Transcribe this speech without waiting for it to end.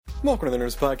Welcome to the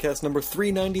Nerds Podcast number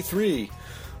 393.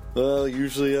 Well,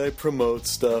 usually I promote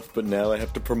stuff, but now I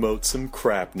have to promote some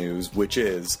crap news, which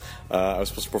is, I was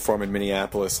supposed to perform in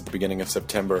Minneapolis at the beginning of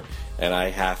September, and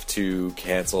I have to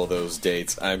cancel those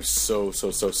dates. I'm so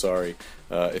sorry.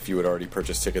 If you had already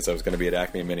purchased tickets, I was going to be at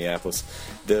Acme in Minneapolis.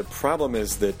 The problem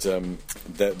is that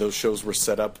that those shows were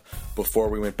set up before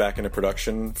we went back into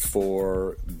production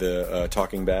for the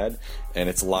Talking Bad, and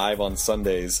it's live on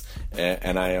Sundays,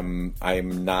 and I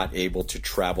am not able to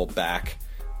travel back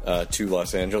to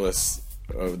Los Angeles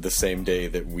the same day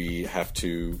that we have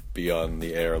to be on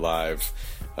the air live.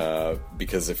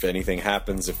 Because if anything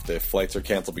happens, if the flights are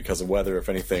canceled because of weather, if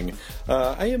anything,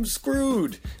 I am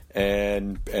screwed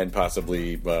and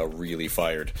possibly really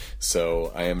fired.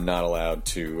 So I am not allowed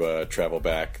to travel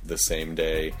back the same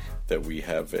day that we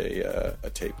have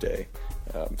a tape day.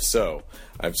 So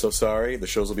I'm so sorry. The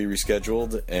shows will be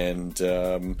rescheduled, and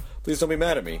please don't be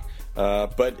mad at me.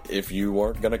 But if you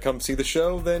weren't going to come see the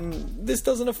show, then this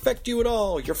doesn't affect you at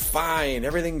all. You're fine.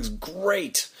 Everything's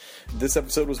great. This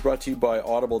episode was brought to you by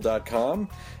Audible.com.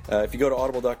 If you go to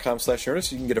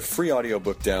audible.com/Nerdist, you can get a free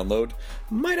audiobook download.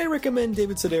 Might I recommend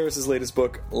David Sedaris' latest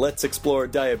book, Let's Explore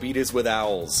Diabetes with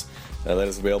Owls. That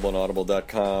is available on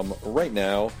audible.com right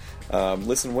now.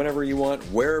 Listen whenever you want,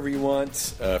 wherever you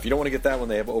want. If you don't want to get that one,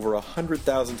 they have over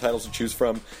 100,000 titles to choose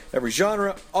from. Every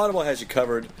genre, Audible has you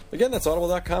covered. Again, that's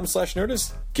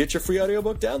audible.com/Nerdist. Get your free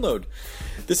audiobook download.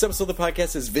 This episode of the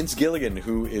podcast is Vince Gilligan,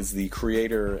 who is the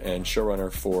creator and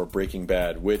showrunner for Breaking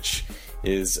Bad, which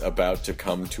is about to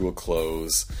come to a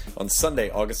close. On Sunday,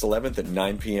 August 11th at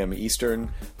 9 p.m. Eastern,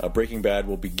 Breaking Bad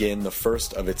will begin the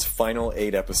first of its final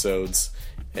 8 episodes,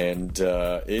 and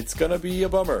it's going to be a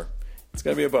bummer. It's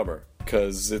going to be a bummer,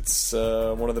 because it's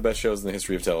one of the best shows in the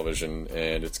history of television,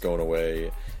 and it's going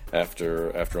away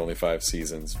after only 5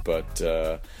 seasons.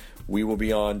 But we will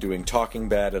be on doing Talking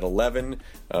Bad at 11,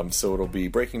 so it'll be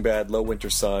Breaking Bad, Low Winter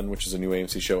Sun, which is a new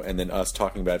AMC show, and then us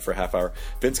Talking Bad for a half hour.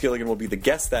 Vince Gilligan will be the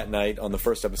guest that night on the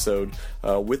first episode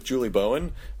with Julie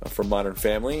Bowen from Modern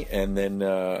Family, and then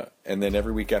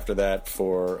every week after that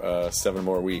for 7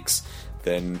 more weeks.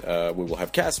 Then we will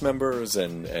have cast members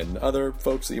and other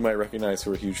folks that you might recognize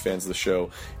who are huge fans of the show.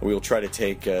 And we will try to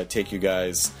take you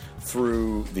guys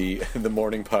through the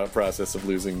mourning process of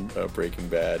losing Breaking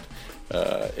Bad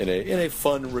in a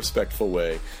fun, respectful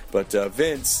way. But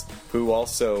Vince, who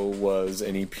also was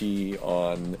an EP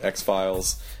on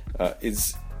X-Files,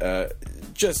 is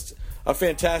just a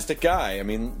fantastic guy. I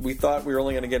mean, we thought we were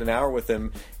only going to get an hour with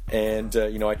him. And,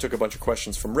 I took a bunch of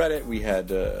questions from Reddit. We had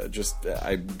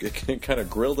I kind of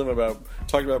grilled him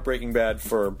talking about Breaking Bad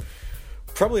for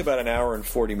probably about an hour and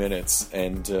 40 minutes.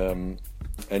 And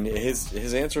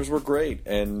his answers were great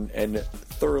and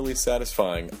thoroughly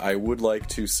satisfying. I would like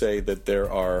to say that there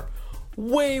are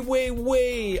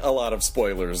way a lot of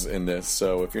spoilers in this.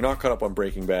 So if you're not caught up on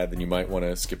Breaking Bad, then you might want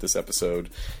to skip this episode.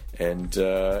 And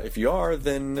if you are,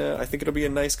 then I think it'll be a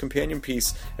nice companion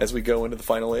piece as we go into the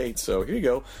final 8. So here you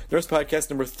go. Nerds Podcast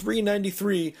number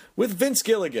 393 with Vince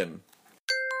Gilligan.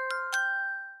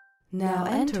 Now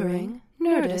entering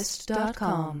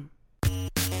Nerdist.com.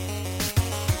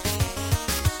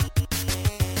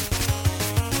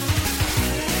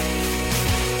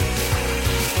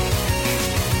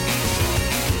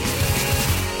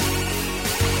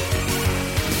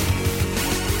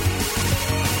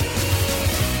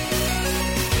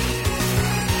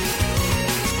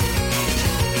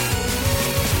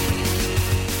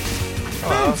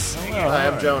 Hi,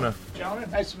 I'm Jonah. Jonah,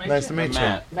 nice to meet you. Nice to meet you.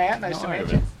 Matt, nice to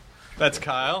meet you. That's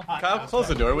Kyle. Kyle, close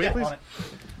the door, will you, please?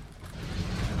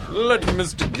 Let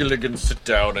Mr. Gilligan sit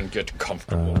down and get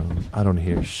comfortable. I don't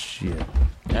hear shit.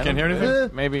 Can't hear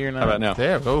anything? Maybe you're not. How about now?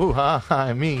 There. Oh,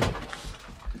 hi, me.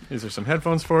 These are some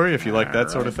headphones for you if you like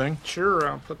that sort of thing. Sure,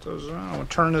 I'll put those on. I'll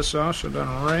turn this off so it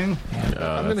doesn't ring.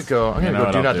 I'm gonna go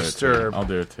do not disturb. I'll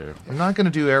do it too. I'm not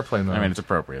gonna do airplane mode. I mean, it's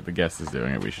appropriate. The guest is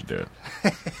doing it. We should do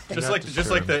it.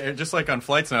 just like on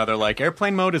flights now, they're like,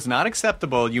 airplane mode is not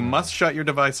acceptable. You must shut your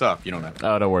device off. You don't have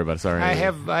to. Oh, don't worry about it. Sorry. I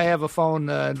have a phone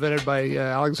invented by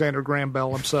Alexander Graham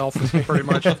Bell himself, pretty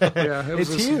much. Yeah,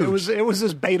 It's huge. It was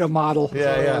his beta model.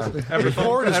 Yeah. The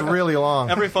cord is really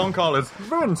long. Every phone call is,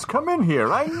 Vince, come in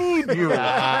here. I need you.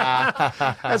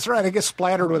 That's right. I get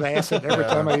splattered with acid every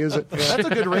time I use it. Yeah. That's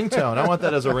a good ringtone. I want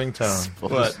that as a ringtone.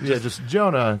 What? Just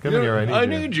Jonah, come in here. I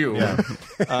need you. Yeah.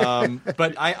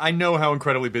 But I know how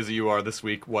incredibly busy you are this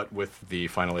week, what with the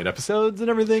final 8 episodes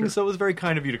and everything, so it was very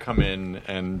kind of you to come in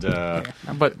and...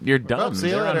 But you're done. See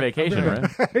you You're on later. vacation,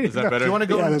 right? Is that better? Do you want to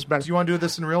go? Yeah, that's better. Do you want to do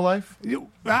this in real life?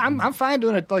 I'm fine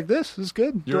doing it like this. It's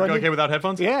good. You're okay without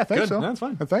headphones? Yeah, I think Good. so. No, that's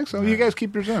fine. I think so. You guys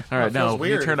keep yours on. All right, It feels no,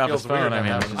 weird. you turned It off his feels weird phone. I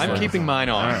mean, having I'm keeping mine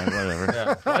on. All right, whatever.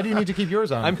 Yeah. Why do you need to keep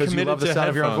yours on? I'm Because you committed love the to sound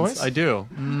of your own headphones. voice? I do.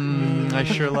 I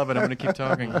sure love it. I'm going to keep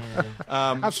talking.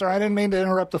 I'm sorry, I didn't mean to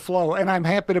interrupt the flow, and I'm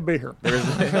happy to be here.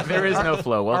 There is no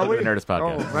flow. Welcome to the Nerdist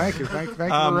Oh, Podcast. thank you. Thank you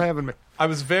for having me. I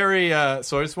was very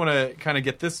so I just want to kind of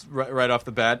get this right off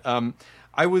the bat.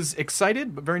 I was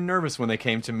excited but very nervous when they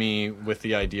came to me with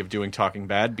the idea of doing Talking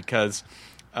Bad because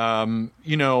on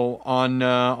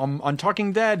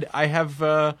Talking Dead I have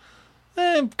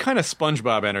kind of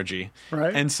SpongeBob energy,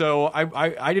 Right. And so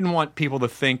I didn't want people to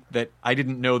think that I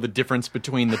didn't know the difference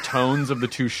between the tones of the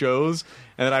two shows,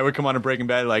 and that I would come on to Breaking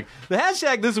Bad like the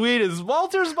hashtag this week is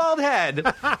Walter's bald head,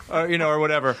 or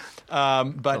whatever. But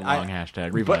A long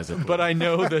hashtag. Revise it. But I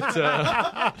know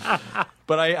that.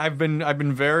 But I've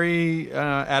been very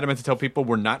adamant to tell people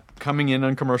we're not coming in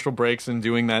on commercial breaks and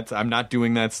doing that. I'm not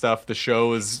doing that stuff. The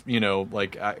show is,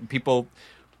 people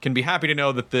can be happy to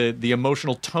know that the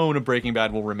emotional tone of Breaking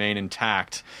Bad will remain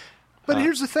intact. But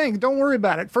here's the thing. Don't worry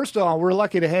about it. First of all, we're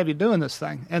lucky to have you doing this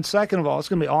thing. And second of all, it's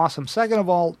going to be awesome. Second of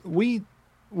all, we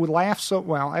laugh so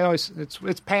well.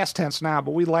 It's past tense now,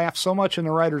 but we laugh so much in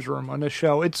the writers' room on this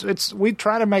show. We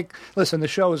try to make. Listen, the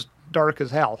show is dark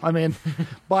as hell. I mean,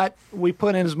 but we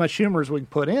put in as much humor as we can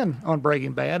put in on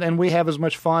Breaking Bad, and we have as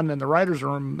much fun in the writers'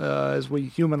 room as we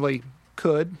humanly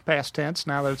could. Past tense.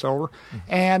 Now that it's over,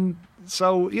 and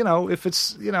so if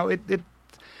it's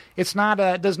it's not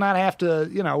it does not have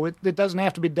to it doesn't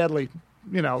have to be deadly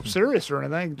serious or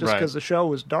anything, just because the show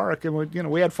was dark and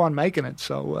we had fun making it,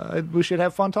 so we should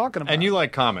have fun talking about it. And you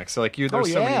like comics, so you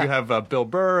have Bill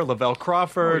Burr, Lavelle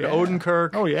Crawford,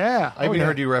 Odenkirk. Oh yeah, I even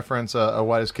heard you reference a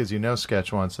Whitest Kids You Know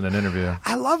sketch once in an interview.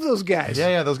 I love those guys.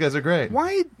 Yeah, those guys are great.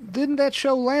 Why didn't that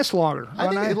show last longer? I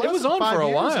think It was on for a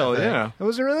while, yeah.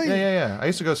 Was it really? Yeah. I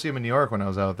used to go see him in New York when I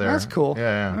was out there. That's cool.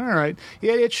 Yeah. All right.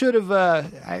 Yeah, it should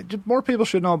have. More people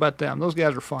should know about them. Those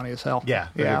guys are funny as hell. Yeah,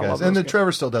 I love and those guys.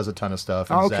 Trevor still does a ton of stuff.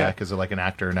 And Okay. Zach is like an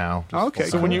actor now. Okay.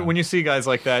 So when you see guys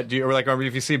like that, or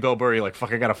if you see Bill Burr, you're like,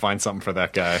 fuck, I gotta find something for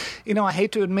that guy. I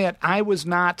hate to admit, I was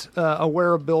not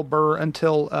aware of Bill Burr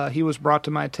until he was brought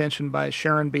to my attention by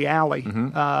Sharon B. Alley.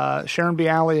 Mm-hmm. Sharon B.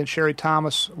 Alley and Sherry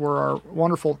Thomas were our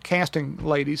wonderful casting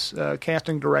ladies,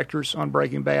 casting directors on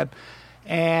Breaking Bad.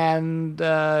 And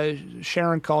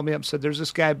Sharon called me up and said, there's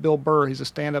this guy, Bill Burr. He's a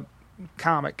stand-up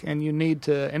comic, and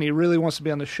and he really wants to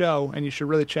be on the show, and you should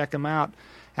really check him out.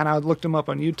 And I looked him up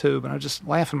on YouTube, and I was just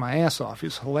laughing my ass off.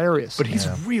 He's hilarious. But he's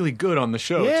really good on the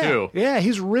show, too. Yeah,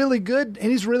 he's really good,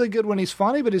 and he's really good when he's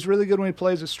funny, but he's really good when he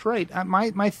plays it straight.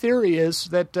 My theory is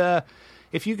that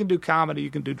if you can do comedy, you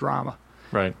can do drama.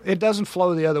 Right. It doesn't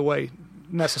flow the other way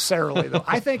necessarily, though.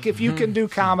 I think if you can do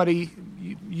comedy,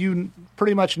 you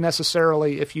pretty much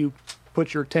necessarily, if you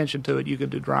put your attention to it, you can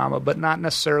do drama, but not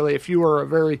necessarily if you are a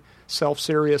very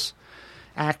self-serious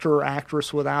actor or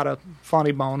actress without a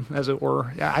funny bone, as it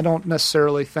were. I don't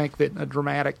necessarily think that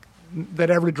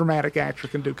every dramatic actor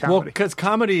can do comedy. Well, because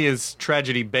comedy is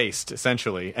tragedy-based,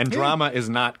 essentially, and drama is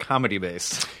not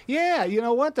comedy-based. Yeah, you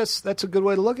know what? That's a good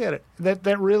way to look at it.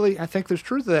 That really, I think there's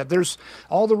truth to that. There's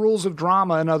all the rules of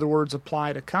drama, in other words,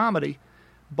 apply to comedy,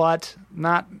 but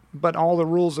all the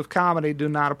rules of comedy do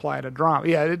not apply to drama.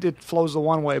 Yeah, it flows the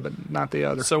one way, but not the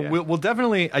other. So yeah. we'll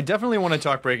definitely want to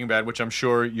talk Breaking Bad, which I'm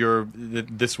sure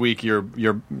this week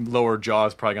your lower jaw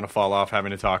is probably going to fall off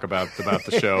having to talk about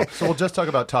the show. So we'll just talk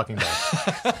about Talking Bad.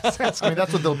 I mean,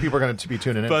 that's what the people are going to be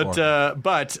tuning in for.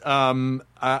 But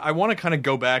I want to kind of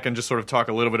go back and just sort of talk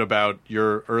a little bit about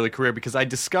your early career, because I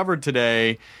discovered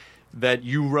today that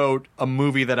you wrote a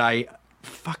movie that I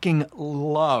fucking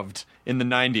loved in the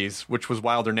 90s, which was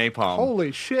Wilder Napalm.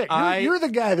 Holy shit. You're the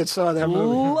guy that saw that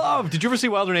movie. Did you ever see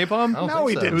Wilder Napalm? No,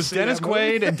 he didn't. It was see Dennis that movie.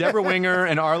 Quaid and Deborah Winger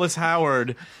and Arliss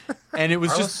Howard. And it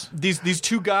was just these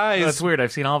two guys. That's weird.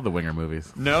 I've seen all of the Winger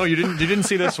movies. No, you didn't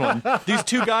see this one. These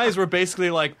two guys were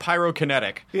basically like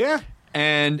pyrokinetic. Yeah.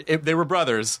 And they were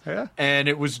brothers. Yeah. And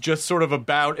it was just sort of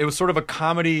a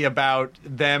comedy about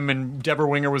them, and Deborah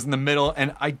Winger was in the middle.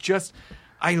 And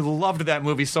I loved that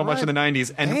movie so much in the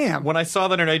 90s. And when I saw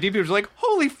that on IDP, I was like,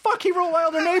 holy fuck, he wrote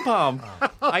Wilder Napalm.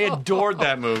 I adored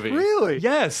that movie. Really?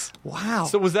 Yes. Wow.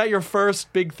 So was that your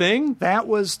first big thing? That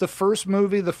was the first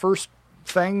movie, the first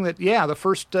thing that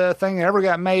ever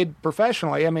got made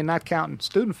professionally. I mean, not counting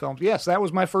student films. Yes, that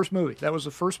was my first movie. That was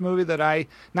the first movie that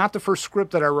not the first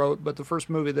script that I wrote, but the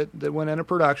first movie that went into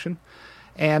production.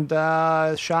 And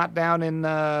shot down in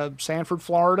Sanford,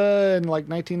 Florida in like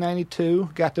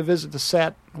 1992. Got to visit the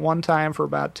set one time for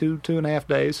about two and a half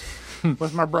days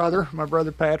with my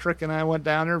brother Patrick, and I went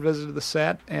down there and visited the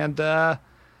set. And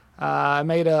I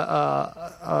made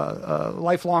a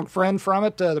lifelong friend from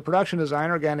it. The production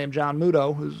designer, a guy named John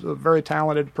Muto, who's a very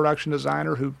talented production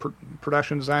designer who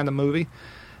production designed the movie.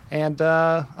 And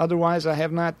otherwise, I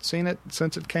have not seen it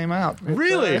since it came out.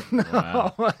 Really?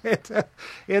 No. Wow.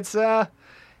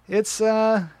 It's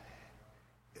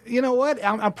you know what?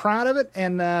 I'm proud of it,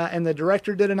 and the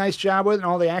director did a nice job with it, and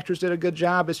all the actors did a good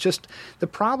job. It's just the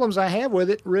problems I have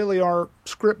with it really are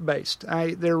script based.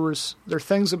 There are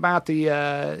things about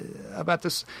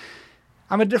this.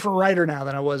 I'm a different writer now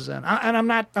than I was then, and I'm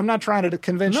not trying to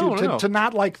convince you to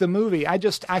not like the movie. I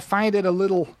find it a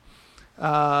little.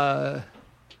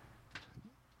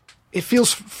 It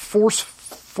feels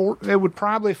it would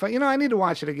probably, I need to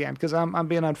watch it again because I'm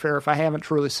being unfair if I haven't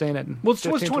truly seen it. Well,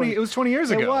 it was 20 years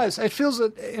ago. It was. It feels,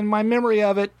 in my memory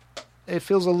of it, it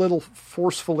feels a little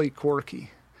forcefully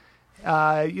quirky.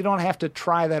 You don't have to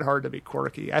try that hard to be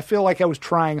quirky. I feel like I was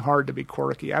trying hard to be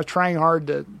quirky. I was trying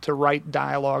hard to write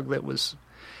dialogue that was.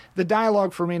 The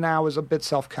dialogue for me now is a bit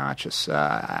self-conscious.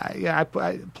 I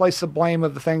place the blame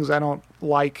of the things I don't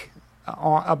like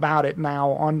about it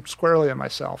now squarely on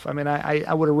myself. I mean,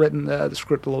 I would have written the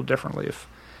script a little differently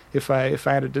if I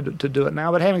had to do it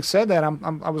now. But having said that,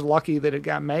 I was lucky that it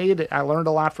got made. I learned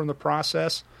a lot from the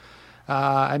process.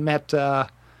 I met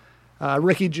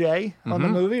Ricky Jay on the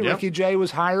movie. Yep. Ricky Jay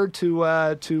was hired to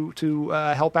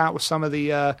help out with some of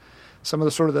the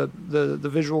sort of the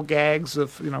visual gags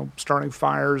of starting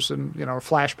fires and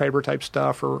flash paper type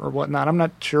stuff or whatnot. I'm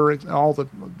not sure all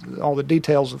the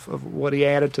details of what he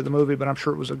added to the movie, but I'm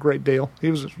sure it was a great deal. He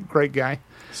was a great guy.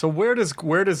 So where does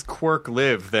quirk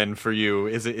live then for you?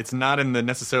 Is it's not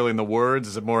necessarily in the words?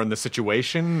 Is it more in the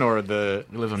situation or the?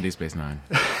 It lives on Deep Space Nine.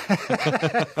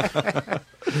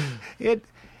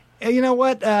 You know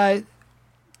what?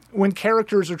 When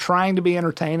characters are trying to be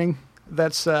entertaining.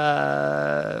 That's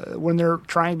when they're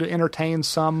trying to entertain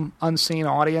some unseen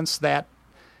audience. That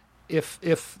if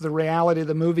the reality of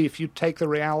the movie, if you take the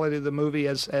reality of the movie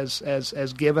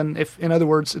as given, if in other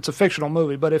words, it's a fictional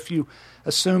movie, but if you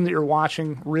assume that you're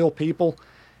watching real people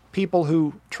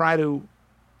who try to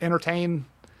entertain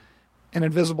an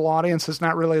invisible audience that's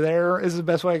not really there, is the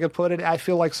best way I could put it. I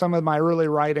feel like some of my early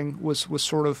writing was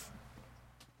sort of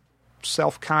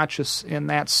self-conscious in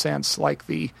that sense, like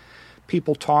the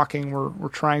people talking were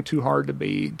trying too hard to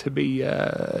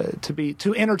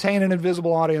entertain an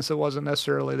invisible audience that wasn't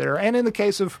necessarily there. And in the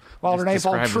case of Walter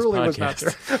Napalm, truly was not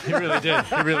there. He really did.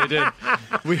 He really did.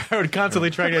 We are constantly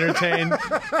trying to entertain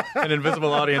an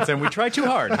invisible audience, and we try too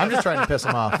hard. I'm just trying to piss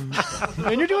them off.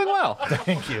 And you're doing well.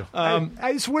 Thank you.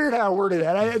 It's weird how I worded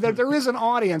that. There is an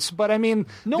audience, but I mean,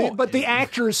 the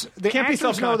actors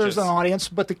know there's an audience,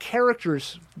 but the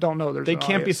characters don't know there's an audience.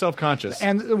 They can't be self-conscious.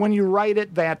 And when you write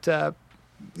it, that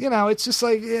it's just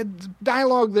like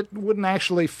dialogue that wouldn't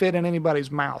actually fit in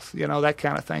anybody's mouth, that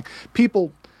kind of thing.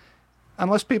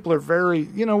 Unless people are very,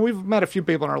 we've met a few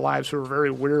people in our lives who are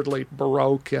very weirdly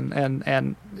baroque and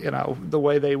the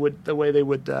way they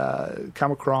would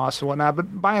come across and whatnot.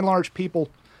 But by and large, people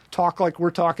talk like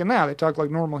we're talking now. They talk like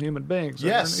normal human beings.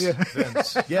 Yes,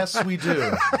 Vince. Yes, we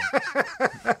do.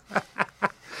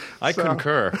 I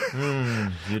concur.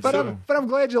 But I'm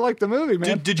glad you liked the movie,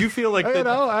 man. Did you feel like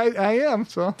I am.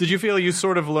 So did you feel you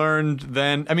sort of learned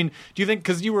then? I mean, do you think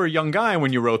because you were a young guy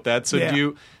when you wrote that?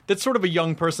 So that's sort of a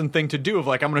young person thing to do of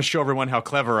like I'm going to show everyone how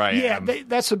clever I am. Yeah,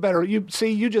 that's a better. You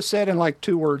just said in like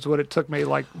 2 words what it took me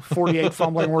like 48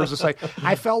 fumbling words to say.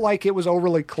 I felt like it was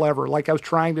overly clever. Like I was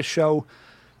trying to show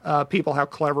people how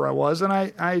clever I was, and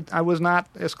I was not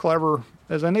as clever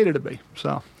as I needed to be.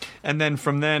 So. And then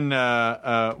from then,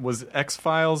 was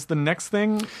X-Files the next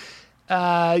thing?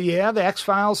 The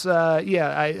X-Files.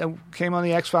 I came on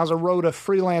the X-Files. I wrote a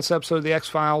freelance episode of the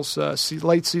X-Files,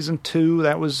 late season 2.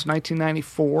 That was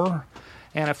 1994.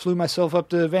 And I flew myself up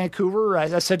to Vancouver.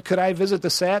 I said, could I visit the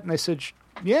set? And they said,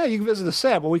 yeah, you can visit the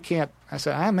set, but we can't. I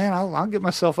said, man, I'll get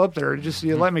myself up there. Just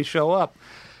you let me show up.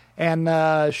 And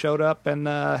showed up and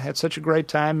had such a great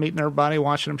time meeting everybody,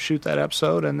 watching them shoot that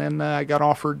episode. And then I got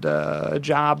offered a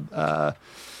job,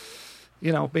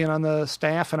 being on the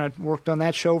staff. And I worked on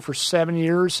that show for 7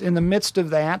 years. In the midst of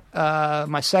that,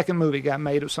 my second movie got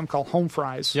made. It was something called Home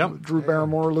Fries. Yep. Drew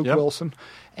Barrymore, Luke Wilson.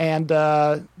 And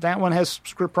that one has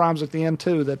script problems at the end,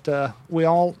 too, that we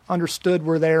all understood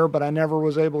were there, but I never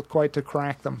was able quite to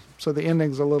crack them. So the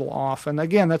ending's a little off. And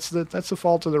again, that's the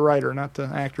fault of the writer, not the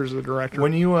actors or the director.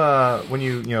 When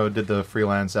you did the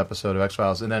freelance episode of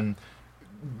X-Files, and then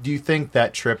do you think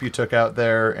that trip you took out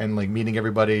there and like meeting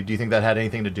everybody, do you think that had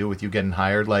anything to do with you getting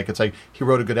hired? Like it's like he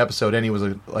wrote a good episode and he was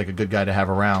a good guy to have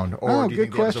around, or do you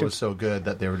think the episode was so good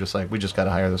that they were just like, we just got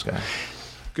to hire this guy?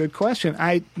 Good question.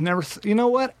 I never. You know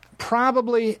what?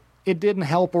 probably it didn't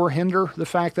help or hinder the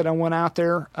fact that I went out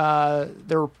there.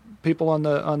 There were people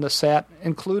on the set,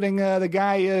 including the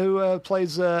guy who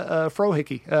plays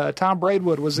Frohickey. Tom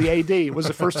Braidwood was the AD, was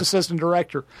the first assistant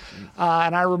director,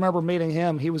 and I remember meeting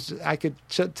him. I could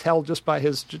tell just by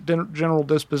his general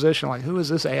disposition, like, who is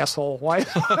this asshole? Why is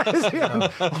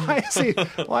he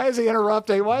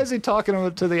interrupting? Why is he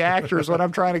talking to the actors when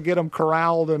I'm trying to get them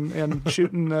corralled and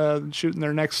shooting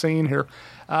their next scene here?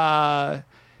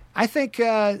 I think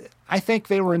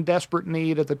they were in desperate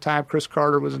need at the time. Chris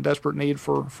Carter was in desperate need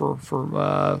for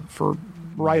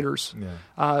writers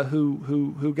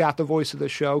who got the voice of the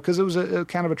show, because it was a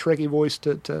kind of a tricky voice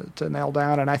to nail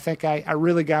down. And I think I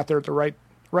really got there at the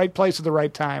right place at the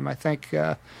right time, I think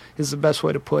is the best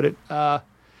way to put it. I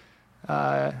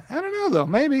don't know, though.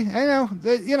 Maybe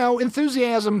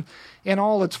enthusiasm in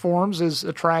all its forms is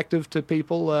attractive to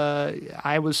people.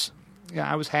 I was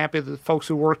happy that the folks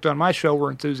who worked on my show were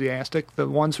enthusiastic. The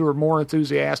ones who were more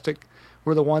enthusiastic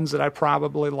were the ones that I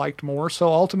probably liked more. So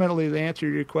ultimately, the answer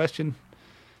to your question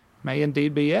may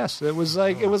indeed be yes. It was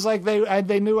like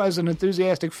they knew I was an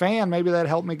enthusiastic fan. Maybe that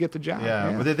helped me get the job.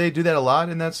 Yeah. But did they do that a lot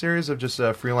in that series of just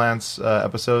freelance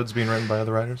episodes being written by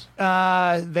other writers?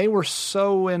 They were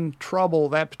so in trouble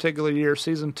that particular year,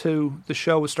 season 2. The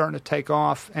show was starting to take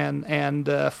off, and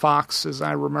Fox, as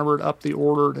I remembered, upped the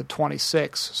order to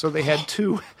 26. So they had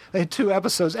two. They had 2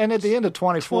 episodes, and at the end of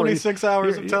 24... 26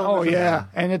 hours of television. Oh, yeah.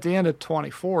 And at the end of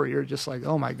 24, you're just like,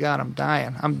 oh, my God, I'm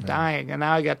dying. And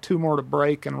now I got 2 more to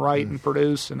break and write and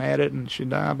produce and edit and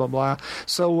blah, blah, blah.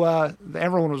 So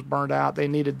everyone was burned out. They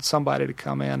needed somebody to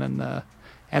come in,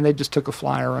 and they just took a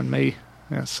flyer on me.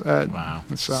 Yes. Wow.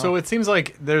 So it seems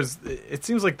like there's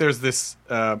this...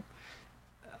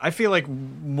 I feel like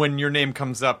when your name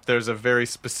comes up, there's a very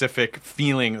specific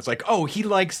feeling. It's like, oh, he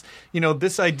likes,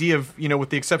 this idea of,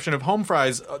 with the exception of Home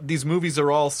Fries, these movies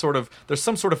are all there's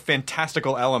some sort of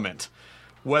fantastical element,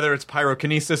 whether it's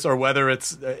pyrokinesis or whether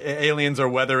it's aliens or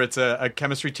whether it's a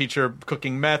chemistry teacher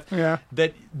cooking meth. Yeah.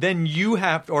 That then you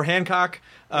have, or Hancock,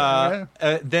 then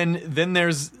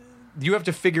you have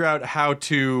to figure out how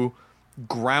to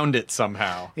ground it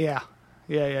somehow. Yeah.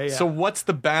 Yeah. So what's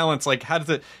the balance? Like, how does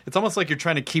it... It's almost like you're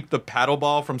trying to keep the paddle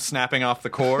ball from snapping off the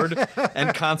cord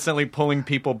and constantly pulling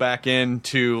people back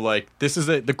into, like, this is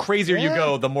the crazier you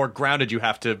go, the more grounded you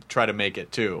have to try to make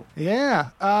it, too.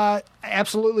 Yeah,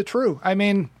 absolutely true. I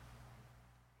mean,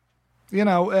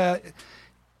 it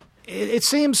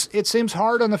seems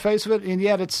hard on the face of it, and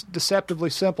yet it's deceptively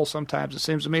simple sometimes, it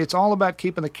seems to me. It's all about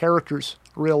keeping the characters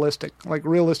realistic, like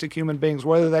realistic human beings,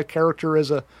 whether that character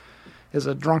is a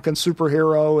drunken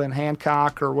superhero in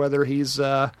Hancock, or whether he's,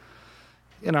 I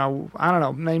don't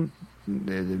know, name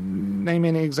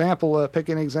any example, pick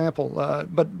an example.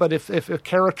 But if a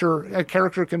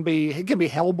character can be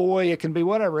Hellboy, it can be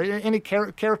whatever. Any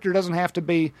character doesn't have to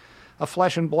be a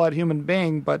flesh and blood human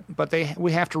being, but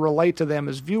we have to relate to them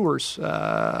as viewers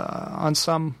on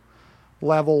some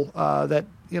level that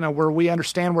where we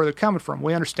understand where they're coming from.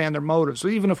 We understand their motives, so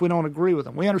even if we don't agree with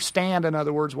them. We understand, in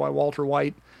other words, why Walter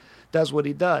White does what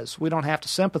he does. We don't have to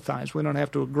sympathize. We don't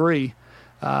have to agree.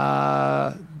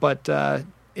 But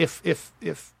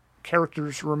if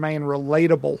characters remain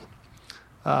relatable,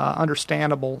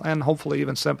 understandable, and hopefully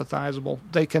even sympathizable,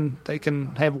 they can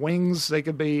have wings. They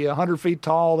could be 100 feet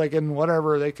tall. They can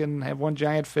whatever. They can have one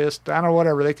giant fist. I don't know,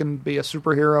 whatever. They can be a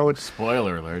superhero.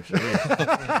 Spoiler alert.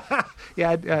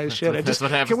 Yeah, shit. That's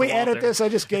what happens can we to edit Walter. this? I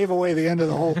just gave away the end of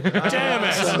the whole. Damn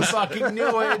it! I fucking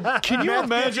knew it. Can you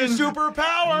imagine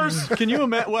superpowers? Can you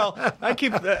imagine? Well, I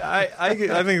think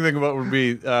the thing about would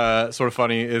be sort of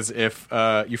funny is if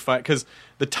you find, because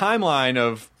the timeline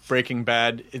of Breaking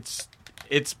Bad, it's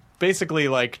basically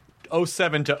like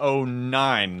 07 to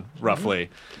 09 roughly.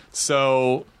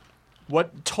 So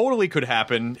what totally could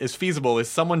happen is feasible is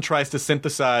someone tries to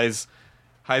synthesize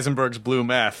Heisenberg's blue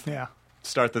meth. Yeah.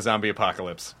 Start the zombie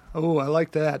apocalypse. Oh, I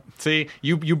like that. See,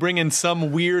 you bring in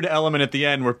some weird element at the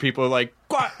end where people are like,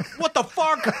 what the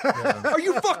fuck? Are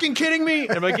you fucking kidding me?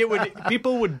 And like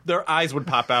their eyes would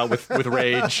pop out with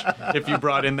rage if you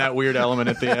brought in that weird element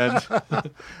at the end.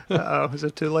 Uh-oh, is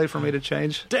it too late for me to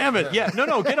change? Damn it! Yeah,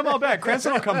 no, get them all back.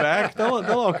 Cranston will come back. They'll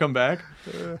all come back.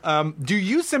 Do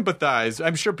you sympathize?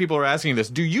 I'm sure people are asking this.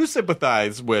 Do you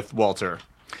sympathize with Walter?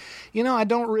 I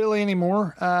don't really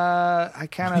anymore. I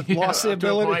kind of lost the To a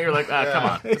ability. point, you're like, come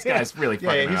on, this guy's really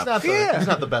fucking He's up.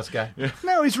 not the best guy.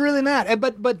 No, he's really not.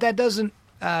 But that doesn't.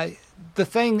 The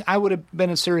thing, I would have been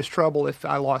in serious trouble if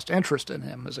I lost interest in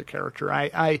him as a character.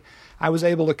 I was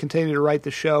able to continue to write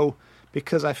the show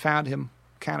because I found him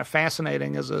kind of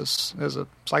fascinating as a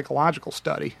psychological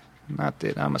study. Not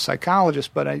that I'm a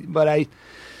psychologist, but I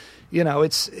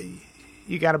it's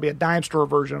you got to be a dime store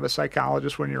version of a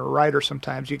psychologist when you're a writer.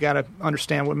 Sometimes you got to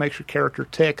understand what makes your character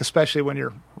tick, especially when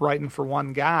you're writing for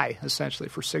one guy essentially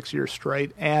for 6 years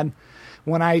straight. And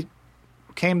when I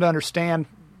came to understand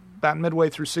about midway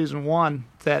through season 1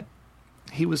 that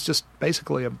he was just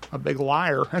basically a big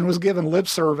liar and was given lip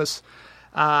service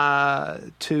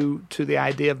to the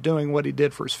idea of doing what he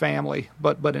did for his family,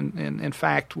 but in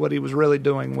fact what he was really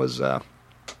doing was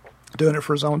doing it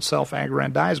for his own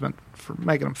self-aggrandizement, for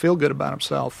making him feel good about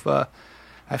himself.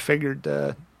 I figured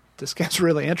this guy's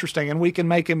really interesting, and we can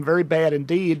make him very bad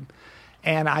indeed.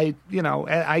 And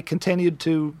I continued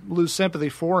to lose sympathy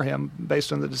for him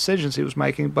based on the decisions he was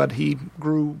making, but he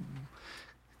grew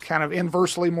kind of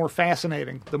inversely more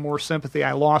fascinating the more sympathy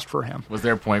I lost for him. Was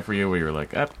there a point for you where you were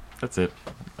like, that's it,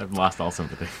 I've lost all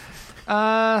sympathy?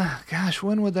 Gosh,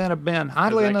 when would that have been?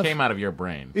 Oddly enough, came out of your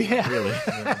brain. Yeah, really.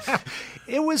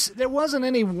 There wasn't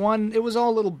any one. It was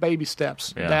all little baby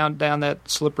steps down that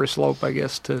slippery slope, I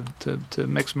guess, to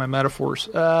mix my metaphors.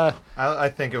 I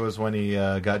think it was when he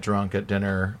got drunk at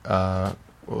dinner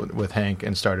with Hank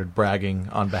and started bragging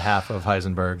on behalf of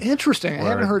Heisenberg. Interesting. I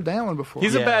haven't heard that one before.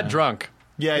 He's a bad drunk.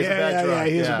 Yeah, he's a bad drunk. Yeah,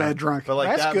 he's a bad drunk. But like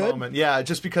That's that good. moment,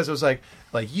 just because it was like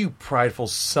you prideful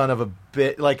son of a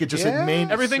bit. Like it just it made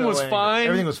me Everything so was angry. fine.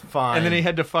 Everything was fine, And then he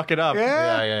had to fuck it up.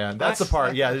 Yeah. That's the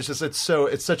part. Yeah, it's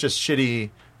such a shitty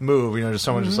move. Just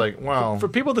someone just like, wow. For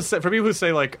people who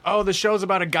say like, oh, the show's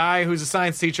about a guy who's a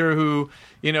science teacher who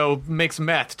makes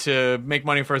meth to make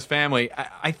money for his family.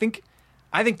 I think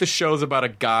the show's about a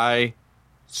guy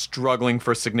struggling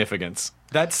for significance.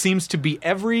 That seems to be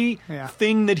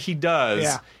everything that he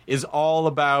does is all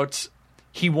about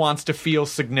he wants to feel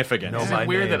significant. Is it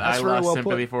weird that I That's very lost well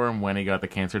sympathy put. for him when he got the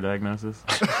cancer diagnosis?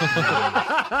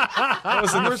 That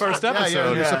was in the first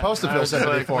episode. You're supposed to feel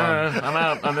sympathy for him. I'm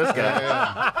out on this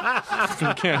guy.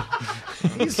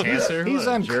 He's Cancer? He's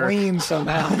What a jerk. unclean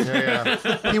somehow.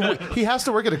 He has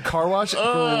to work at a car wash.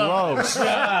 Gross.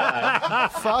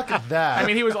 Fuck that. I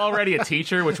mean, he was already a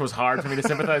teacher, which was hard for me to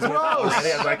sympathize with.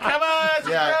 Already. I was like, come on!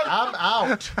 I'm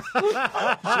out. Should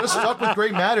have stuck with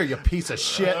Great Matter, you piece of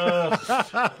shit.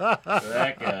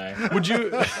 That guy. Would you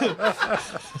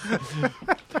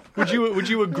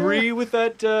agree with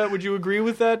that? Would you agree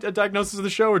with that diagnosis of the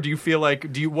show, or do you feel like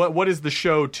what is the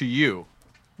show to you?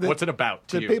 What's it about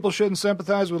to That you? people shouldn't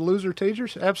sympathize with loser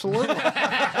teachers? Absolutely.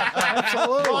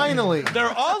 Absolutely. Finally. They're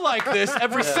all like this.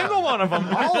 Every single one of them.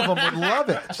 All of them would love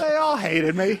it. They all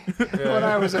hated me when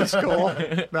I was in school.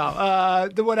 No,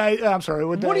 I'm sorry.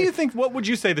 What do you think? What would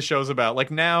you say the show's about? Like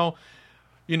now,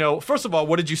 first of all,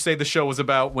 what did you say the show was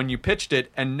about when you pitched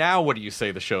it, and now what do you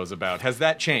say the show's about? Has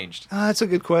that changed? That's a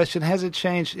good question. Has it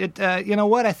changed? You know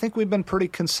what? I think we've been pretty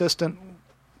consistent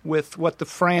with what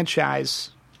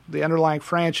the underlying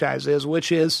franchise is,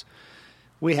 which is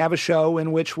we have a show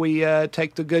in which we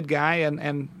take the good guy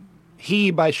and he,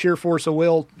 by sheer force of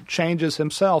will, changes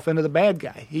himself into the bad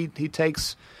guy. He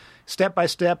takes step by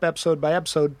step, episode by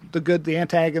episode,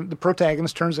 the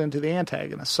protagonist turns into the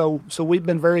antagonist. So we've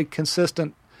been very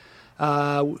consistent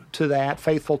to that,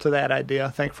 faithful to that idea,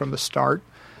 I think, from the start.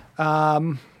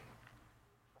 But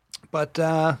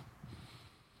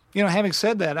having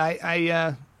said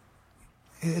that,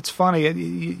 it's funny.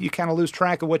 You kind of lose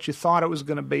track of what you thought it was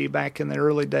going to be back in the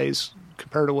early days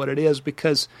compared to what it is,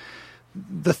 because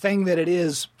the thing that it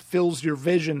is fills your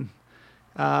vision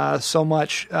so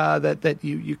much that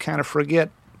you kind of forget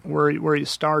where you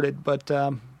started. But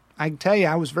I can tell you,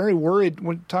 I was very worried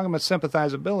when talking about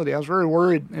sympathizability. I was very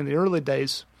worried in the early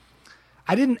days.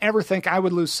 I didn't ever think I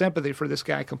would lose sympathy for this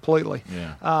guy completely.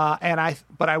 Yeah.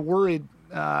 But I worried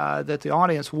that the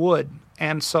audience would.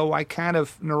 And so I kind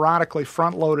of neurotically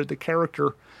front-loaded the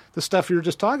character, the stuff you were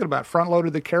just talking about,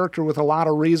 front-loaded the character with a lot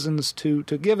of reasons to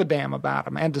give a damn about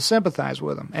him and to sympathize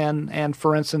with him. And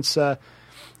for instance,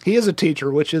 he is a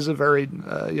teacher, which is a very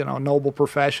noble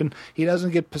profession. He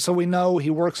doesn't get, so we know he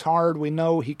works hard. We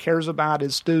know he cares about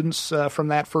his students from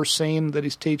that first scene that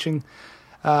he's teaching,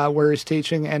 where he's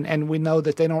teaching, and we know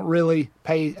that they don't really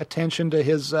pay attention to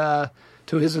his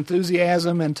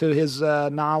enthusiasm and to his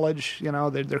knowledge.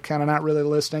 They're kind of not really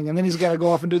listening. And then he's got to go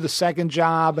off and do the second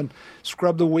job and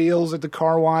scrub the wheels at the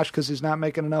car wash because he's not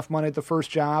making enough money at the first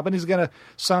job. And he's got a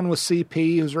son with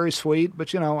CP who's very sweet,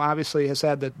 but, obviously has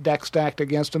had the deck stacked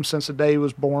against him since the day he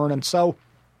was born. And so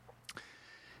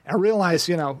I realized,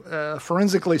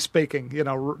 forensically speaking,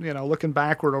 looking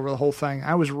backward over the whole thing,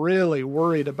 I was really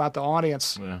worried about the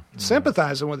audience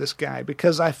sympathizing with this guy,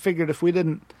 because I figured if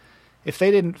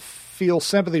they didn't feel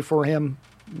sympathy for him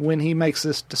when he makes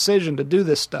this decision to do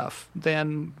this stuff,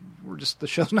 then the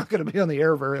show's not going to be on the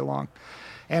air very long.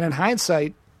 And in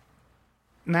hindsight,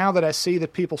 now that I see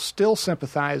that people still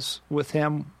sympathize with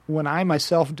him when I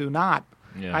myself do not,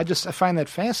 Yeah. I find that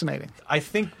fascinating. I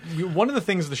think one of the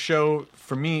things the show,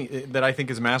 for me, that I think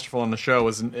is masterful on the show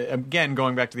is, again,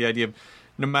 going back to the idea of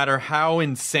no matter how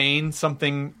insane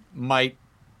something might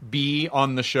be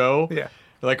on the show, Yeah.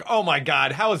 you're like, oh my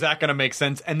God, how is that going to make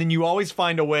sense? And then you always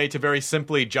find a way to very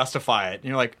simply justify it. And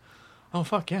you're like, oh,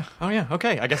 fuck, yeah. Oh, yeah,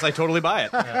 okay. I guess I totally buy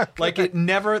it. Like,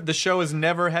 the show has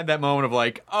never had that moment of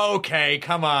like, okay,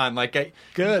 come on. Like,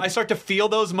 Good. I start to feel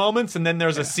those moments, and then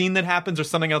there's a scene that happens or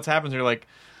something else happens, and you're like,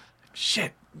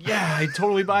 shit, yeah, I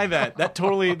totally buy that. That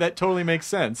totally makes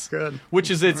sense. Good. Which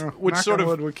Knock sort on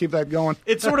wood, of, we keep that going.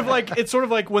 it's sort of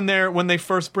like when they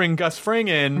first bring Gus Fring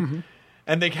in,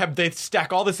 and they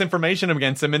stack all this information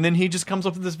against him, and then he just comes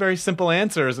up with this very simple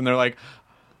answers, and they're like,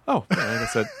 oh, yeah,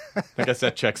 I guess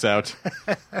that checks out.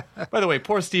 By the way,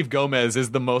 poor Steve Gomez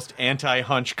is the most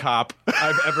anti-hunch cop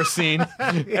I've ever seen.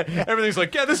 Everything's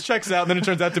like, yeah, this checks out, and then it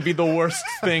turns out to be the worst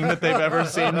thing that they've ever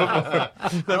seen before.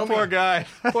 That poor guy.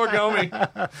 Poor Gomi.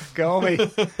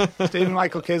 Gomi. Stephen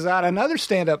Michael Quezada, another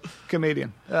stand-up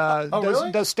comedian.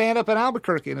 Really? Does stand-up in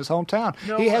Albuquerque in his hometown.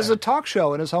 No he has way. a talk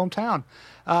show in his hometown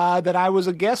that I was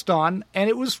a guest on, and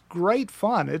it was great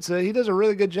fun. He does a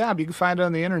really good job. You can find it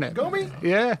on the internet. Gomi?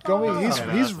 Yeah, Gomi. wow.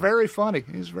 He's very funny.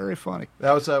 He's very funny.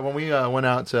 That was when we went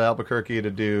out to Albuquerque to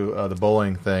do the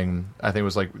bowling thing. I think it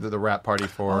was like the rap party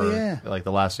for like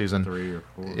the last season. 3 or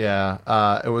 4.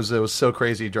 Yeah, it was so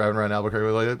crazy driving around Albuquerque.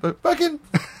 We were like, but fucking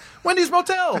Wendy's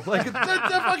Motel, like that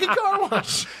fucking car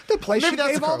wash. The place Maybe she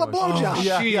that's gave the all the car wash.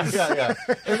 blowjobs. Yeah.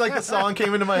 It was like the song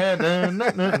came into my head.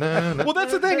 Well,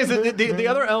 that's the thing is that the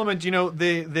other element,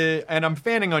 the and I'm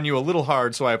fanning on you a little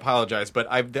hard, so I apologize, but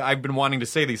I've been wanting to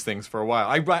say these things for a while.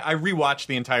 I rewatched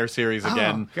the entire series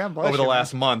again God bless over the you,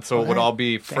 last man. month, so it would all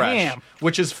be fresh, Damn.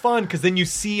 which is fun because then you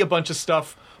see a bunch of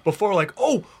stuff before, like,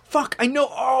 oh fuck, I know,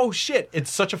 oh shit.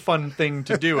 It's such a fun thing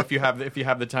to do if you have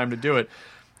the time to do it.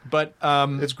 But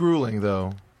It's grueling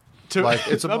though. Like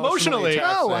it's emotionally,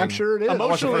 taxing. I'm sure it is. I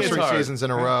watched the Emotionally, first it's 3 hard. seasons in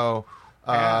a row,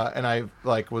 and I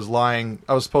was lying.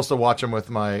 I was supposed to watch them with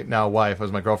my now wife,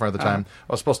 was my girlfriend at the time.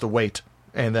 I was supposed to wait,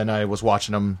 and then I was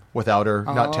watching them without her,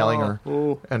 not telling her.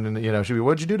 Ooh. And then she'd be,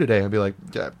 "What'd you do today?" I'd be like,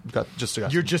 "Yeah, got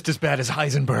you're just as bad as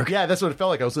Heisenberg. Yeah, that's what it felt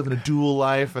like. I was living a dual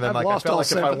life, and then I've like I lost felt all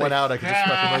like if I sympathy. went out, I could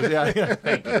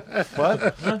just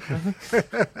fucking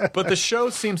What? But the show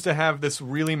seems to have this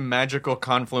really magical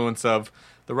confluence of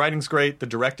the writing's great, the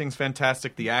directing's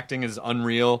fantastic, the acting is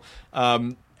unreal,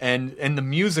 and the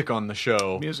music on the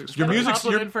show. Music's your great. music's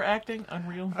Compliment for acting,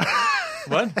 unreal.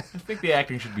 what? I think the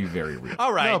acting should be very real.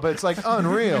 All right, No, but it's like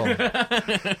unreal.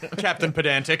 Captain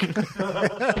Pedantic.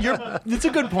 It's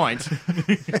a good point.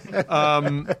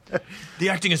 The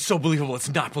acting is so believable;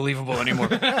 it's not believable anymore.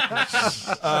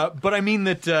 But I mean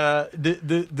that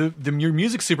your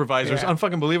music supervisor is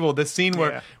unfucking believable. This scene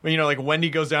where like Wendy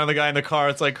goes down the guy in the car,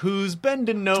 it's like who's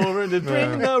bending over to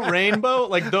bring the rainbow?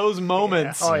 Like those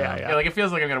moments. Oh Yeah, like it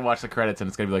feels like I'm gonna watch the credits and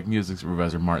it's gonna be like music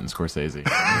supervisor Martin Scorsese.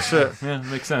 Shit. Yeah,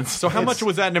 makes sense. So how much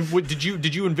was that? And did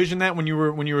you envision that when you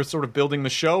were sort of building the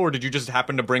show, or did you just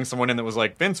happen to bring someone in that was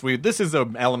like, Vince, this is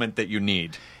an element that you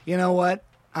need? You know what?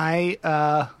 I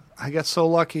got so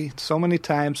lucky so many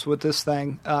times with this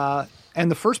thing,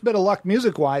 and the first bit of luck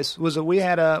music wise was that we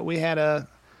had an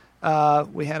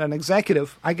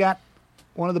executive. I got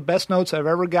one of the best notes I've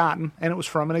ever gotten, and it was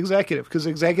from an executive because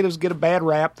executives get a bad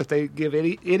rap that they give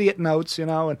idiot notes,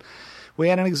 and we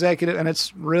had an executive, and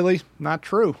it's really not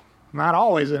true. Not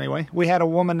always, anyway. We had a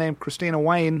woman named Christina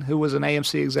Wayne who was an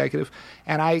AMC executive,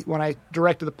 and when I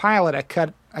directed the pilot, I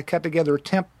cut together a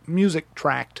temp music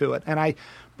track to it, and I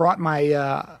brought my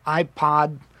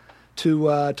iPod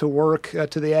to work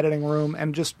to the editing room,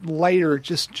 and just later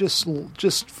just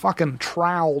fucking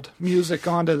troweled music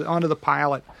onto the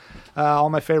pilot, all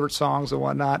my favorite songs and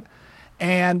whatnot.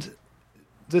 And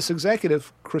this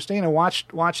executive, Christina,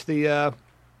 watched the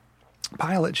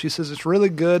pilot. She says, it's really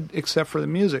good except for the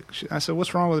music. I said,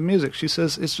 what's wrong with the music? She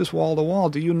says, it's just wall to wall.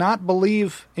 Do you not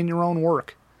believe in your own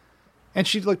work? And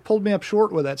she pulled me up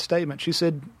short with that statement. She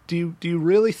said, do you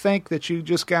really think that you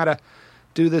just gotta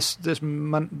do this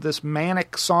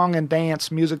manic song and dance,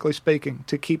 musically speaking,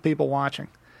 to keep people watching?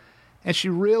 And she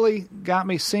really got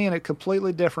me seeing it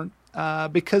completely different,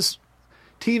 because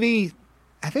TV,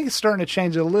 I think it's starting to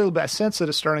change a little bit. I sense that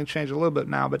it's starting to change a little bit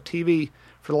now, but TV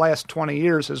for the last 20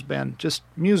 years has been just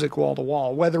music wall to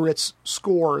wall, whether it's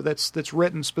score that's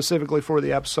written specifically for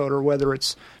the episode or whether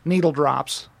it's needle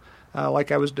drops,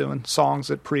 like I was doing, songs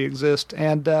that pre-exist.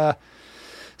 And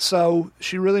so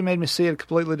she really made me see it a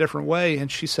completely different way,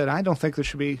 and she said, I don't think there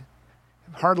should be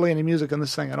hardly any music in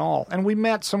this thing at all. And we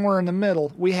met somewhere in the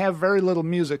middle. We have very little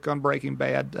music on Breaking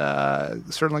Bad,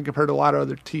 certainly compared to a lot of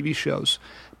other TV shows.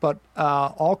 But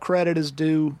all credit is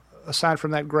due, aside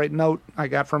from that great note I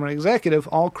got from an executive,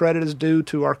 all credit is due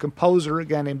to our composer, a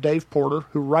guy named Dave Porter,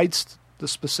 who writes the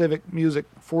specific music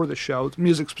for the show,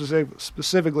 music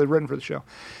specifically written for the show.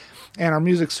 And our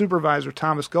music supervisor,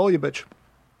 Thomas Goljubich,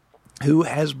 who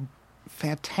has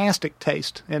fantastic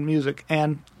taste in music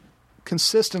and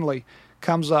consistently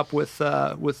comes up with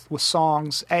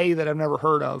songs that I've never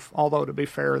heard of. Although to be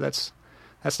fair, that's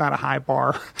not a high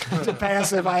bar to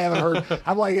pass if I haven't heard.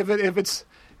 I'm like if it's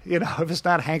if it's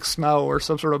not Hank Snow or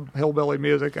some sort of hillbilly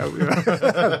music, I've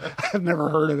never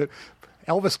heard of it.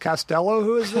 Elvis Costello,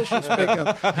 who is this? You speak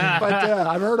of? But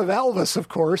I've heard of Elvis, of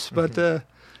course. But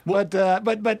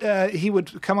he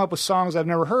would come up with songs I've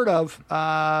never heard of,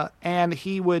 and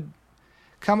he would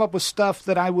come up with stuff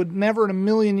that I would never in a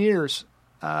million years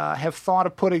have thought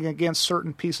of putting against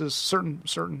certain pieces,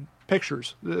 certain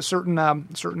pictures,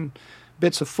 certain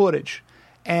bits of footage.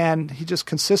 And he just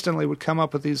consistently would come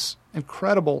up with these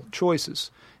incredible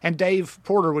choices. And Dave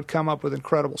Porter would come up with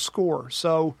incredible score.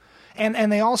 So,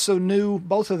 and they also knew,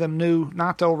 both of them knew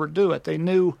not to overdo it. They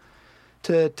knew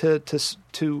to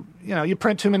you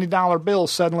print too many dollar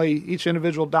bills, suddenly each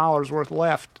individual dollar's worth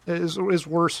left is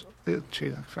worse.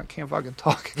 Gee, I can't fucking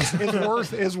talk.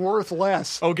 Is worth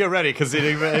less. Oh, get ready, because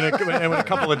in a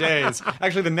couple of days,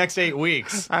 actually the next 8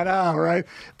 weeks, I know, right?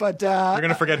 But you're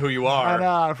gonna forget who you are. I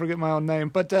know, I forget my own name.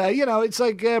 But it's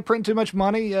like print too much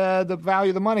money, the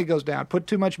value of the money goes down. Put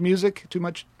too much music, too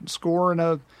much score,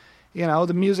 and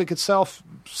the music itself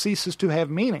ceases to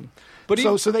have meaning. But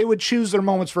so they would choose their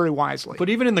moments very wisely. But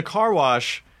even in the car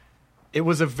wash, it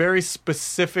was a very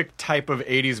specific type of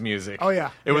 80s music. Oh, yeah.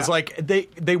 It was like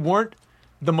they weren't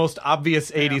the most obvious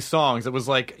 80s songs. It was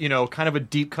like, kind of a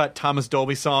deep-cut Thomas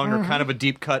Dolby song or kind of a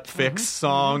deep-cut Fix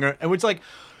song. And it was like,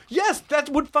 yes, that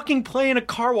would fucking play in a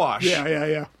car wash.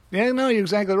 Yeah. Yeah, no, you're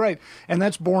exactly right. And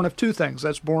that's born of two things.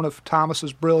 That's born of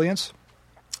Thomas's brilliance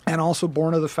and also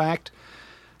born of the fact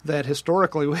that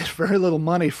historically we had very little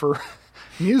money for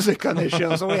music on this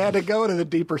show, so we had to go to the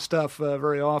deeper stuff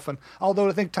very often. Although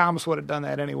I think Thomas would have done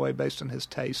that anyway, based on his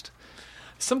taste.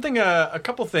 A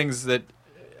couple things that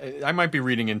I might be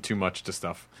reading in too much to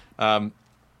stuff,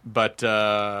 but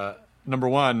number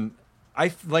one,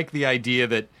 I like the idea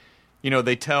that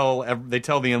they tell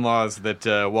the in-laws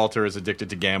that Walter is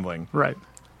addicted to gambling, right?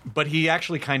 But he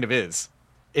actually kind of is.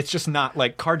 It's just not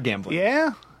like card gambling.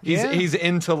 Yeah. He's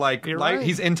into like right.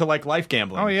 He's into like life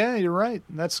gambling. Oh yeah, you're right.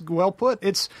 That's well put.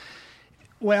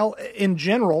 In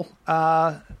general,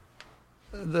 the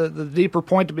deeper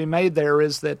point to be made there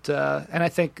is that, and I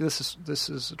think this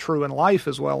is true in life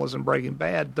as well as in Breaking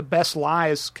Bad. The best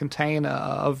lies contain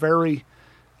a very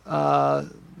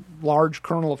large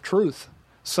kernel of truth.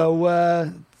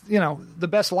 So the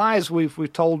best lies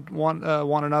we've told one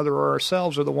another or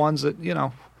ourselves are the ones that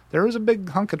there is a big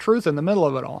hunk of truth in the middle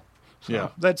of it all.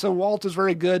 So Walt is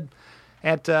very good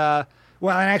at, and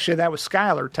actually that was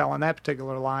Skyler telling that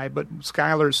particular lie, but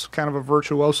Skyler's kind of a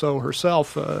virtuoso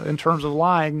herself in terms of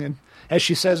lying, and as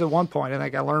she says at one point, I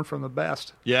think I learned from the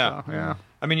best. Yeah. So, yeah.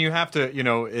 I mean, you have to,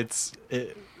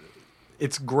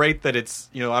 it's great that it's,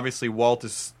 obviously Walt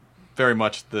is very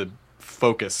much the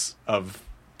focus of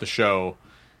the show,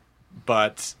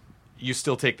 but you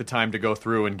still take the time to go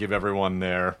through and give everyone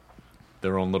their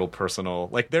own little personal,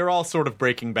 like they're all sort of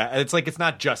Breaking Bad. It's like it's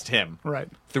not just him, right?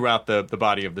 Throughout the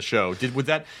body of the show.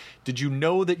 Did you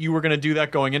know that you were going to do that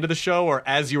going into the show, or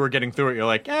as you were getting through it, you're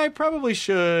like, I probably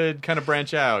should kind of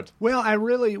branch out? Well, I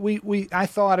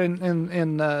thought in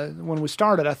when we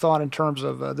started, I thought in terms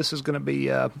of this is going to be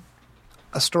a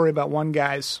story about one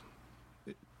guy's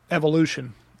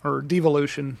evolution or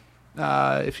devolution,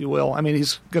 if you will. I mean,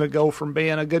 he's going to go from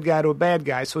being a good guy to a bad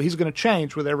guy, so he's going to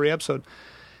change with every episode.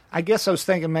 I guess I was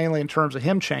thinking mainly in terms of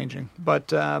him changing,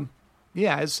 but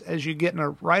as you get in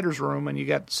a writer's room and you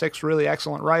got 6 really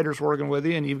excellent writers working with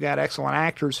you, and you've got excellent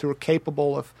actors who are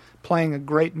capable of playing a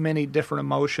great many different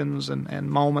emotions and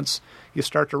moments, you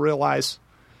start to realize.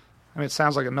 I mean, it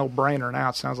sounds like a no-brainer now.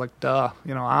 It sounds like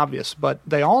obvious, but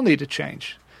they all need to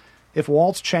change. If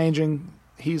Walt's changing,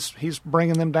 he's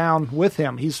bringing them down with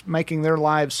him. He's making their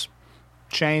lives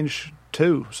change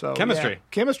too. So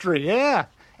chemistry, yeah.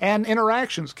 And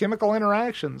interactions, chemical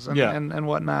interactions, and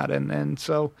whatnot, and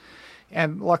so,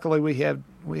 and luckily we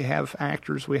have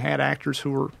actors. We had actors who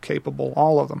were capable,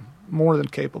 all of them, more than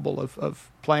capable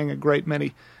of playing a great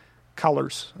many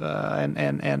colors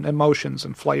and emotions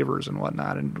and flavors and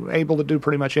whatnot, and able to do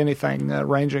pretty much anything,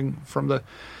 ranging from the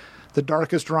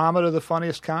darkest drama to the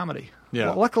funniest comedy. Yeah.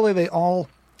 Well, luckily they all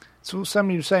So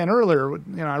something you were saying earlier,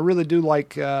 I really do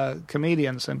like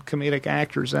comedians and comedic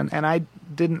actors, and I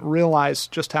didn't realize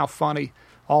just how funny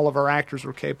all of our actors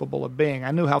were capable of being.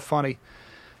 I knew how funny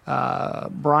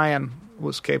Brian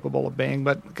was capable of being,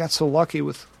 but got so lucky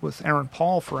with Aaron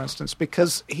Paul, for instance,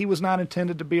 because he was not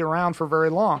intended to be around for very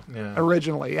long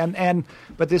originally.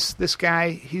 But this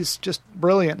guy, he's just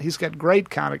brilliant. He's got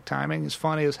great comic timing. He's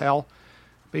funny as hell.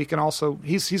 But he can also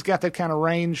he's got that kind of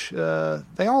range.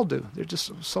 They all do. They're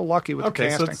just so lucky with the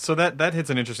casting. Okay, so that hits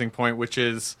an interesting point, which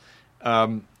is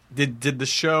did the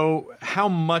show, how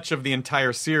much of the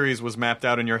entire series was mapped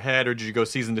out in your head, or did you go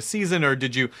season to season, or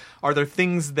are there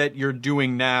things that you're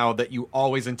doing now that you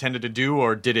always intended to do,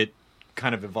 or did it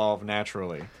kind of evolve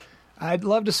naturally? I'd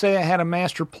love to say I had a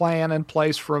master plan in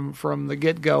place from the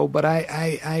get-go, but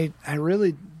I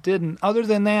really didn't. Other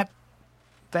than that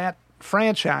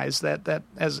franchise, that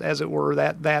as it were,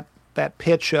 that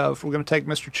pitch of we're going to take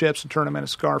Mr. Chips and turn him into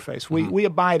Scarface. We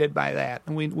abided by that,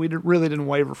 and we really didn't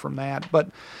waver from that. But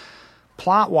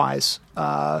plot-wise,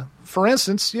 for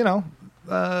instance,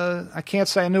 I can't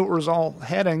say I knew it was all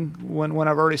heading when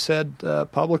I've already said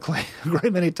publicly a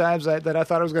great many times that I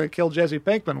thought I was going to kill Jesse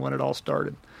Pinkman when it all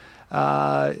started.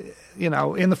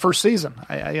 In the first season,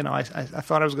 I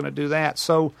thought I was going to do that.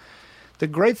 So the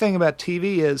great thing about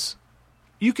TV is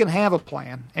you can have a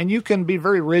plan, and you can be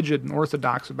very rigid and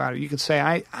orthodox about it. You can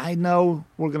say, I know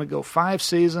we're going to go 5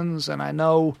 seasons, and I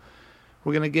know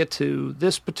we're going to get to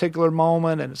this particular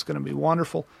moment, and it's going to be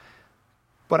wonderful.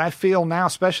 But I feel now,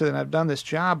 especially that I've done this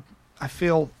job, I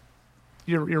feel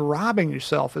you're robbing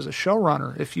yourself as a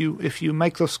showrunner if you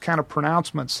make those kind of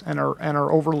pronouncements and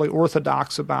are overly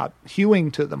orthodox about hewing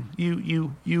to them.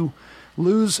 You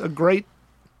lose a great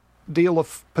deal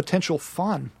of potential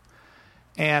fun.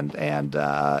 And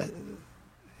I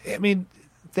mean,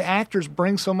 the actors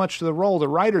bring so much to the role. The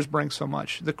writers bring so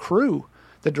much. The crew,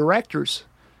 the directors,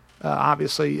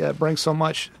 obviously bring so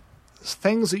much.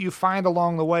 Things that you find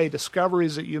along the way,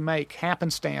 discoveries that you make,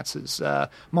 happenstances,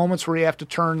 moments where you have to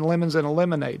turn lemons into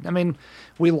lemonade. I mean,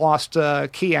 we lost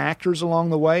key actors along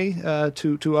the way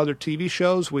to other TV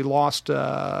shows. We lost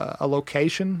a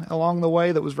location along the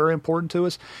way that was very important to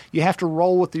us. You have to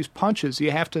roll with these punches.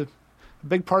 You have to. A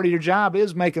big part of your job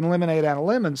is making lemonade out of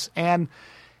lemons. And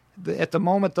at the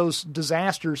moment those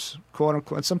disasters, quote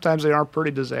unquote, and sometimes they are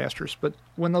pretty disastrous, but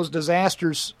when those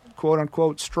disasters, quote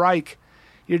unquote, strike,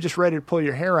 you're just ready to pull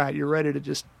your hair out. You're ready to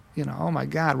just, oh my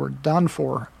God, we're done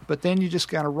for. But then you just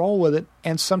got to roll with it.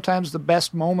 And sometimes the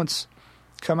best moments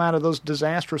come out of those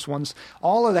disastrous ones.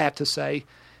 All of that to say,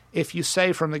 if you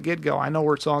say from the get-go, I know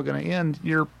where it's all going to end,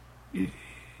 you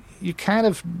kind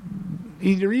of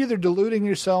you're either deluding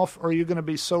yourself or you're going to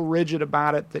be so rigid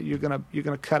about it that you're going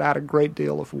to cut out a great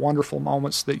deal of wonderful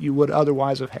moments that you would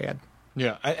otherwise have had.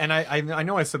 Yeah, I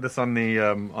know I said this on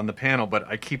the panel, but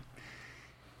I keep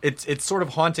it's sort of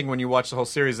haunting when you watch the whole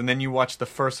series and then you watch the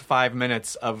first 5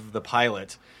 minutes of the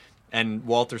pilot, and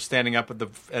Walter's standing up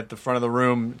at the front of the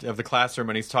room of the classroom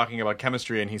and he's talking about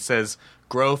chemistry and he says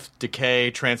growth, decay,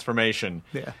 transformation.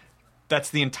 Yeah. That's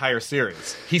the entire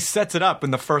series. He sets it up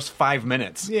in the first 5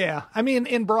 minutes. Yeah. I mean,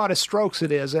 in broadest strokes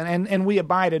it is, and we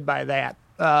abided by that.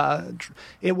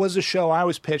 It was a show, I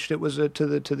always pitched it was to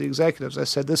the executives. I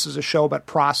said, this is a show about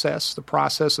process, the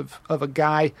process of a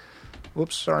guy, a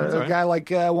guy like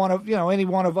any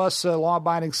one of us, a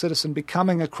law-abiding citizen,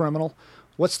 becoming a criminal.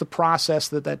 What's the process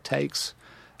that takes?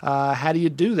 How do you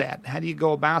do that? How do you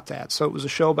go about that? So it was a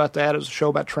show about that. It was a show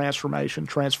about transformation,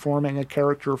 transforming a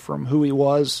character from who he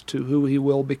was to who he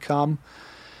will become.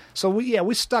 So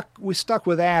we stuck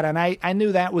with that, and I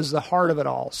knew that was the heart of it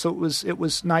all. So it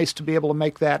was nice to be able to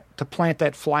make that, to plant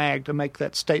that flag, to make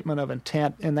that statement of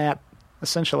intent in that,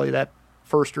 essentially that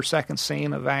first or second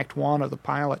scene of Act 1 of the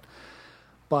pilot.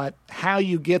 But how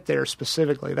you get there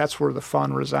specifically, that's where the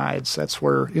fun resides. That's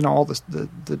where all the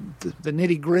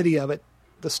nitty gritty of it.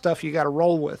 The stuff you got to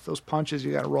roll with, those punches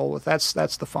you got to roll with. That's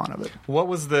the fun of it. What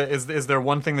was is there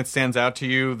one thing that stands out to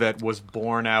you that was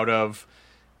born out of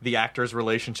the actors'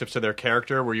 relationships to their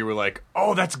character, where you were like,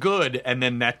 "Oh, that's good," and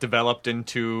then that developed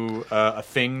into a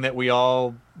thing that we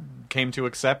all came to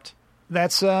accept?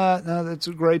 That's a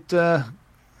great.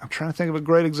 I'm trying to think of a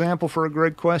great example for a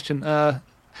great question.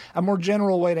 A more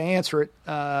general way to answer it,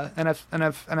 and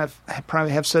I've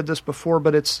probably have said this before,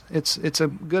 but it's a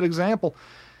good example.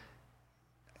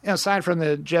 Aside from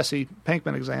the Jesse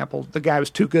Pinkman example, the guy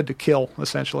was too good to kill,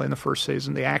 essentially, in the first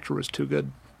season. The actor was too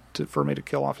good for me to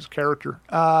kill off his character.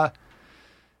 A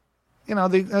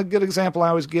good example I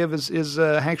always give is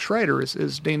Hank Schrader,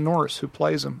 is Dean Norris, who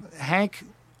plays him. Hank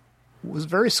was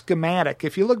very schematic.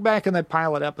 If you look back in that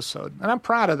pilot episode, and I'm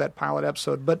proud of that pilot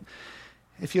episode, but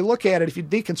if you look at it, if you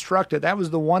deconstruct it, that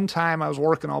was the one time I was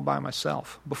working all by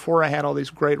myself before I had all these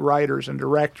great writers and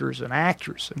directors and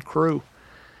actors and crew.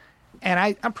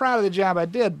 And I'm proud of the job I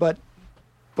did, but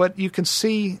you can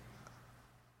see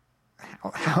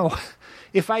how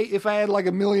if I had like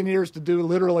a million years to do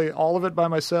literally all of it by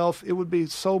myself, it would be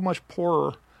so much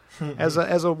poorer as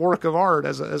a work of art,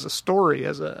 as a story,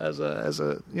 as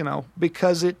a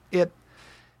because it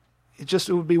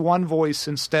would be one voice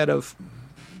instead of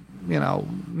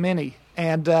many.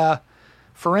 And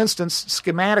for instance,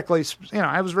 schematically,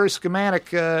 I was very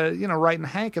schematic, writing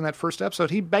Hank in that first episode.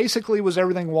 He basically was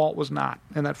everything Walt was not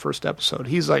in that first episode.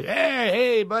 He's like,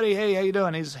 hey, buddy, hey, how you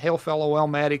doing? He's hail fellow, well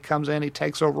met. He comes in, he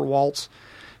takes over Walt's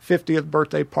 50th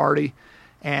birthday party,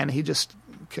 and he just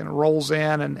kind of rolls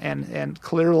in, and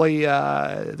clearly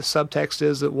the subtext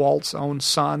is that Walt's own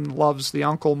son loves the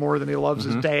uncle more than he loves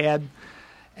his dad.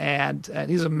 And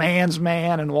he's a man's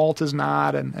man, and Walt is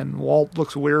not, and Walt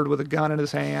looks weird with a gun in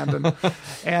his hand,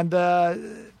 and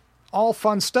all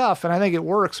fun stuff, and I think it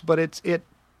works. But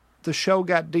the show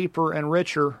got deeper and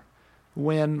richer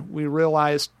when we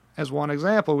realized, as one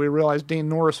example, Dean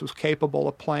Norris was capable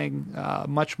of playing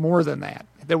much more than that.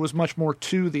 There was much more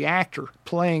to the actor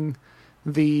playing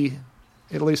the,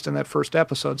 at least in that first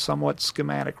episode, somewhat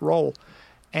schematic role,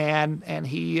 and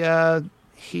he.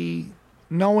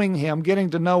 Knowing him, getting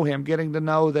to know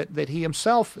that he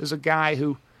himself is a guy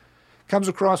who comes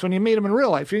across when you meet him in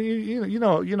real life. You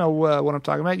know what I'm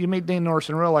talking about. You meet Dean Norris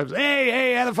in real life.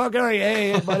 Hey, how the fuck are you?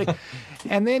 Hey, buddy.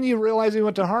 And then you realize he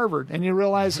went to Harvard, and you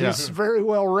realize he's very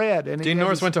well read. And Dean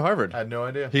Norris went to Harvard. I had no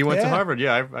idea. He went to Harvard.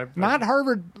 Yeah, not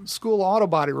Harvard School of Auto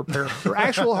Body Repair, or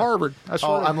actual Harvard.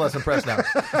 I'm less impressed now.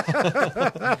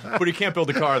 But he can't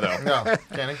build a car though. No,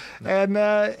 can he?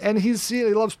 No. And he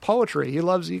loves poetry. He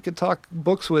can talk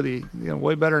books with you,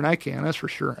 way better than I can. That's for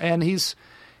sure. And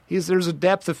there's a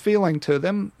depth of feeling to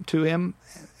him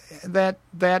that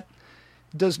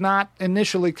does not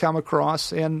initially come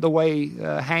across in the way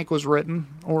Hank was written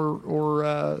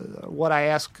or what I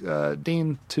asked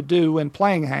Dean to do in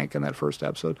playing Hank in that first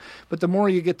episode. But the more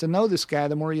you get to know this guy,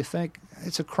 the more you think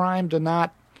it's a crime to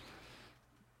not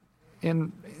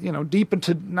deepen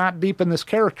this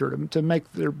character to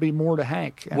make there be more to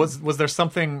Hank. And was there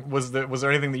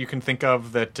anything that you can think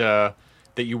of that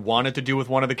you wanted to do with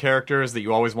one of the characters that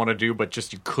you always want to do, but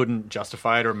just you couldn't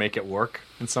justify it or make it work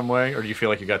in some way? Or do you feel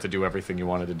like you got to do everything you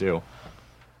wanted to do?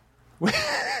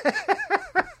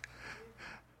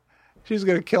 She's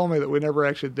going to kill me that we never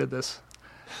actually did this.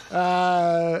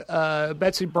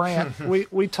 Betsy Brandt,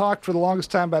 we talked for the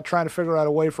longest time about trying to figure out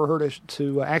a way for her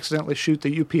to accidentally shoot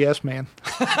the UPS man.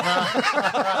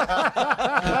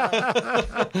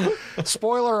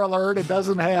 Spoiler alert, it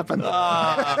doesn't happen.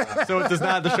 So it does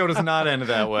not. The show does not end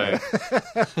that way.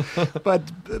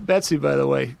 But Betsy, by the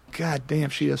way, god damn,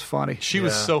 she is funny. She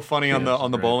was so funny on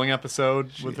the bowling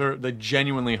episode with her. They're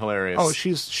genuinely hilarious. Oh,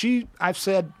 I've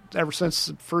said ever since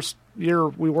the first year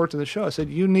we worked in the show, I said,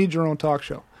 you need your own talk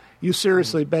show. You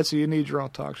seriously, Betsy, you need your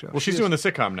own talk show. Well, she's doing the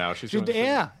sitcom now.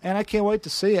 And I can't wait to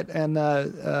see it. And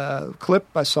clip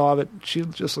I saw of it, she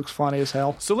just looks funny as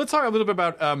hell. So let's talk a little bit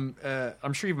about.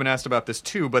 I'm sure you've been asked about this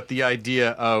too, but the idea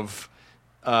of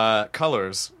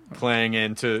colors playing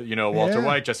into Walter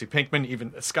White, Jesse Pinkman,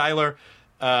 even Skylar.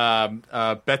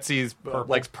 Betsy's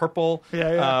likes purple.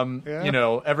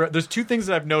 There's two things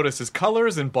that I've noticed is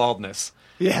colors and baldness.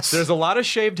 Yes. There's a lot of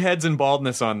shaved heads and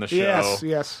baldness on the show.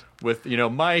 Yes. With,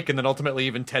 Mike, and then ultimately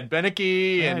even Ted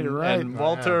Beneke and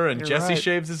Walter, and Jesse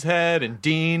shaves his head, and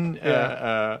Dean,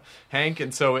 Hank,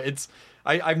 and so it's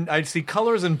I see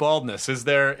colors and baldness. Was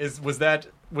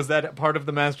that part of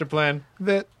the master plan?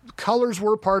 The colors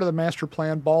were part of the master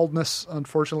plan. Baldness,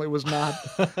 unfortunately, was not.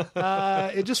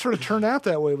 It just sort of turned out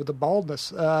that way with the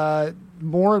baldness.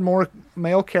 More and more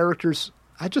male characters.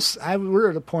 We're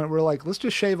at a point where we're like, let's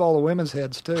just shave all the women's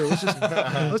heads too. Let's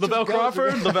Lavelle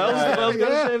Crawford, Lavelle's got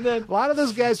to shave that. A lot of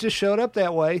those guys just showed up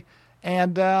that way,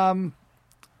 and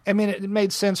it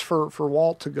made sense for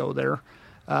Walt to go there.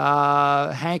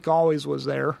 Hank always was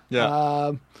there.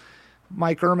 Yeah.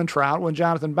 Mike Ehrmantraut, when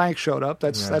Jonathan Banks showed up,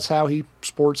 that's how he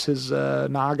sports his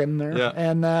noggin there.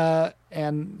 Yeah.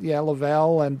 And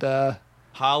Lavelle and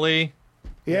Holly.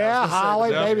 Yeah, Holly,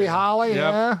 baby Holly.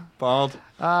 Yeah, bald.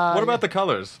 What about the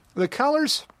colors? The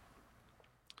colors.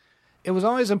 It was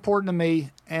always important to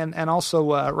me, and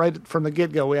also right from the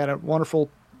get-go, we had a wonderful.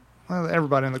 Well,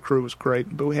 everybody in the crew was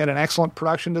great, but we had an excellent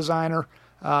production designer,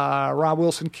 Rob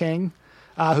Wilson King,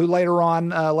 who later on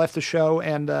left the show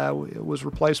and was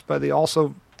replaced by the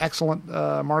also excellent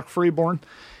Mark Freeborn.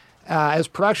 As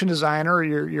production designer,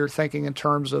 you're thinking in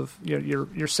terms of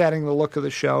you're setting the look of the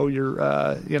show. You're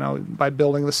by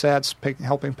building the sets,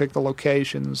 helping pick the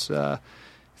locations,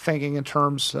 thinking in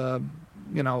terms of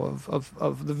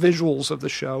the visuals of the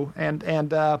show,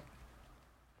 and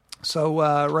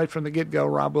so right from the get-go,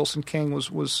 Rob Wilson King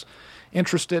was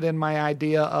interested in my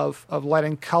idea of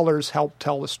letting colors help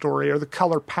tell the story, or the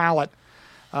color palette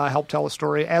help tell the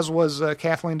story, as was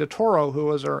Kathleen DeToro, who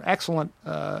was our excellent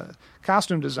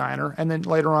costume designer, and then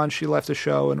later on she left the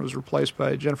show and was replaced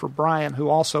by Jennifer Bryan, who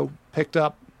also took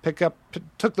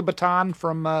the baton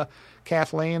from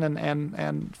Kathleen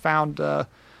and found the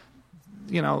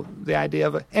idea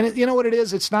of it. And you know what it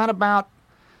is? It's not about.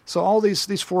 So all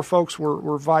these four folks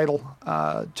were vital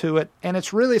to it, and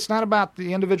it's not about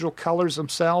the individual colors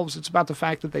themselves. It's about the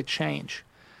fact that they change.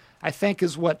 I think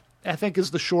is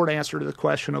the short answer to the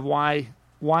question of why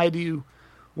do you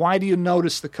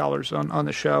notice the colors on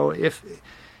the show?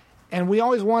 And we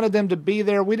always wanted them to be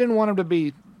there. We didn't want them to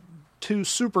be too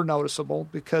super noticeable,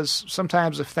 because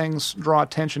sometimes if things draw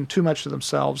attention too much to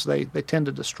themselves, they tend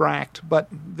to distract. But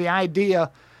the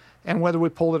idea, and whether we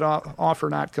pulled it off or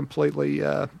not completely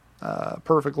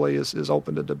perfectly is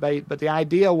open to debate. But the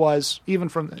idea was,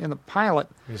 even in the pilot,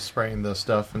 you're spraying the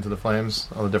stuff into the flames,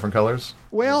 all the different colors.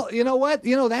 Well, you know what?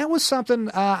 That was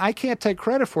something I can't take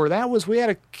credit for. We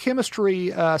had a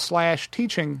chemistry /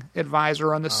 teaching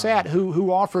advisor on the set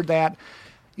who offered that.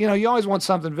 You always want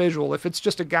something visual. If it's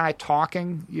just a guy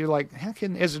talking, you're like,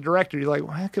 as a director, you're like,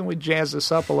 well, how can we jazz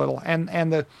this up a little?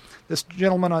 And this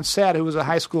gentleman on set, who was a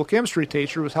high school chemistry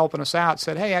teacher, was helping us out,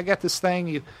 said, hey, I got this thing.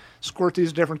 You squirt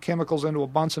these different chemicals into a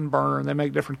Bunsen burner, and they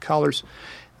make different colors.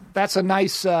 That's a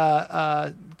nice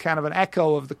kind of an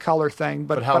echo of the color thing.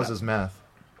 But how was his math?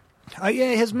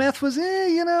 Yeah, his meth was, Did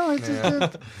he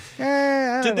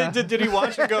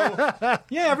watch and go,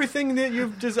 yeah, everything that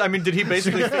you've just, did he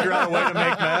basically figure out a way to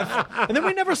make meth? And then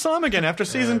we never saw him again after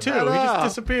season 2. He just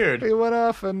disappeared. He went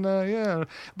off and,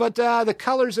 But the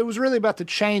colors, it was really about the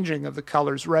changing of the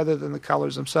colors rather than the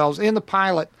colors themselves. In the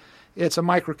pilot, it's a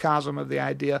microcosm of the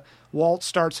idea. Walt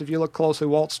starts, if you look closely,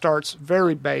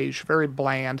 very beige, very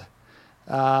bland.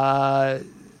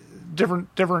 Different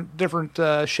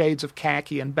shades of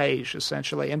khaki and beige,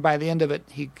 essentially. And by the end of it,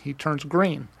 he turns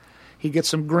green. He gets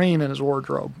some green in his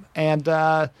wardrobe. And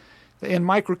in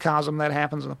microcosm, that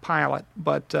happens in the pilot.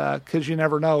 But because you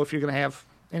never know if you're going to have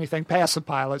anything past the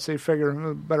pilot, so you figure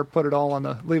better leave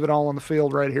it all on the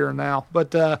field right here and now.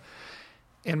 But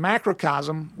in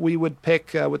macrocosm, we would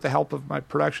pick, with the help of my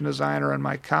production designer and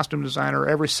my costume designer,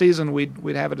 every season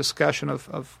we'd have a discussion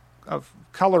of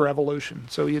color evolution.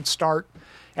 So you'd start.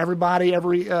 Every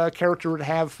character would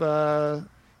have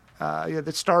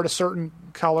they'd start a certain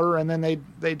color, and then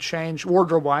they'd change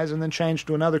wardrobe-wise, and then change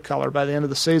to another color by the end of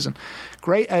the season.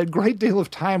 A great deal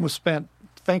of time was spent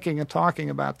thinking and talking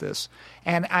about this,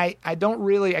 and I can't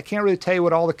really tell you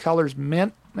what all the colors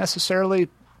meant necessarily.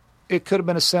 It could have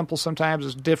been as simple sometimes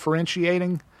as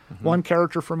differentiating one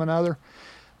character from another,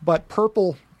 but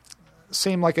purple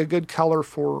seemed like a good color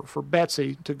for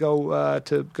Betsy to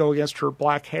go against her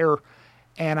black hair.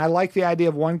 And I like the idea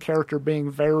of one character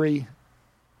being very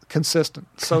consistent.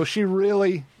 So she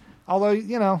really, although,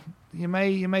 you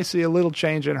may see a little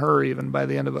change in her even by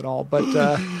the end of it all. But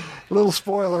little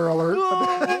spoiler alert.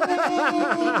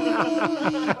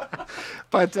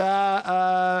 But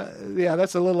yeah,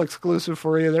 that's a little exclusive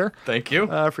for you there. Thank you.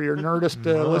 For your Nerdist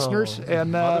listeners.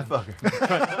 And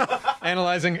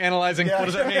Analyzing. Yeah. What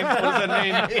does that mean?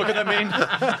 What could that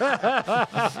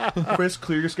mean? Chris,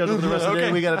 clear your schedule for the rest of the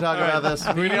day. We got to talk about this.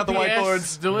 We need out the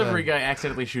whiteboards. Delivery guy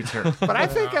accidentally shoots her. But I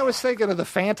think I was thinking of the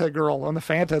Fanta girl on the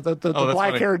Fanta, the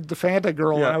black-haired the Fanta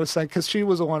girl. Yeah. And I was saying, because she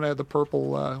was the one that had the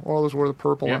purple, all those were the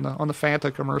purple on the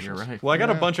Fanta commercials. You're right. Well, I got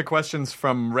a bunch of questions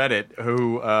from Reddit,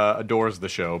 who adores the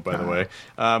show, by the way.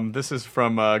 This is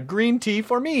from Green Tea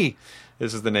for Me.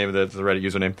 This is the name of the Reddit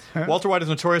username. Walter White is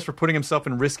notorious for putting himself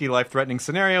in risky, life-threatening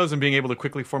scenarios and being able to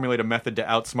quickly formulate a method to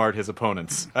outsmart his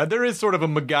opponents. There is sort of a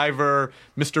MacGyver,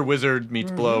 Mr. Wizard meets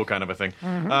Blow kind of a thing.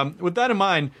 With that in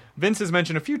mind, Vince has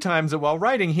mentioned a few times that while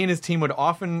writing, he and his team would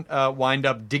often wind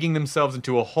up digging themselves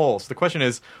into a hole. So the question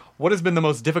is, what has been the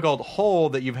most difficult hole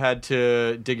that you've had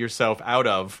to dig yourself out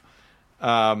of?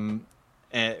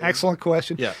 Excellent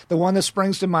question. Yeah. The one that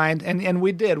springs to mind, and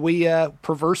we did. We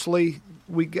perversely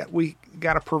we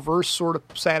got a perverse sort of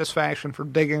satisfaction for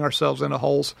digging ourselves into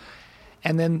holes,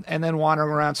 and then wandering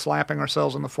around slapping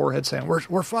ourselves on the forehead, saying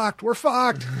we're fucked,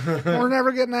 we're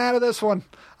never getting out of this one.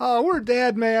 Oh, we're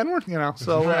dead, man.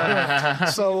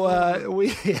 So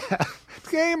we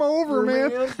game over, man.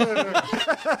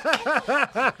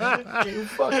 Game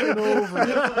fucking over.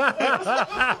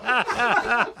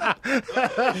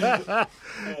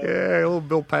 Yeah, a little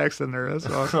Bill Paxton there. That's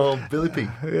awesome. Oh, Billy P.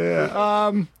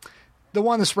 Yeah. The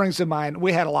one that springs to mind,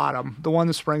 we had a lot of them. The one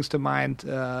that springs to mind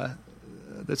that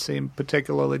seemed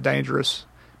particularly dangerous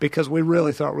because we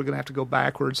really thought we were going to have to go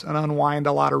backwards and unwind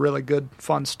a lot of really good,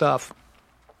 fun stuff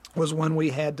was when we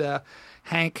had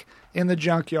Hank in the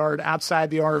junkyard outside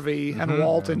the RV and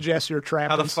Walt and Jesse are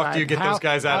trapped How the inside. fuck do you get those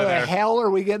guys out of there? How the hell are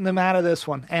we getting them out of this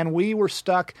one? And we were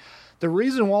stuck. The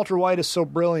reason Walter White is so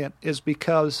brilliant is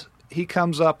because he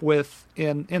comes up with,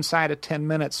 inside of 10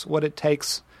 minutes, what it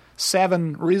takes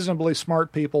 7 reasonably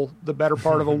smart people the better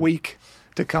part of a week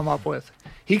to come up with.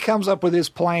 He comes up with his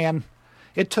plan.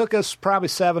 It took us probably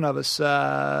 7 of us,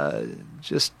 the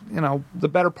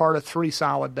better part of 3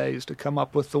 solid days to come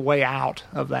up with the way out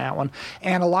of that one.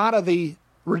 And a lot of the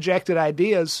rejected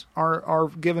ideas are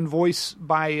given voice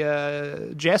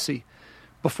by Jesse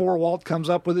before Walt comes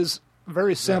up with his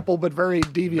very simple but very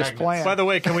devious plan. By the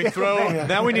way, can we throw...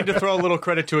 Now we need to throw a little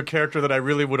credit to a character that I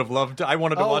really would have loved. I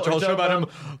wanted to watch a whole show about him.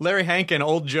 Larry Hankin,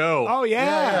 Old Joe. Oh,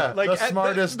 yeah. Like, the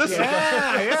smartest.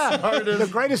 The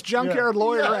greatest junkyard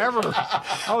lawyer ever.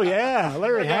 Oh, yeah.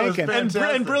 Larry Hankin.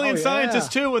 And brilliant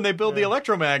scientist, too, when they build the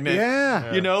electromagnet.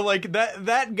 Yeah. You know, like,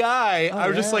 that guy, I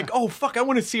was just like, oh, fuck, I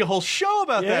want to see a whole show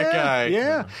about that guy.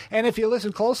 Yeah. And if you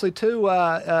listen closely, too,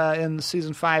 in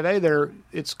season 5A there,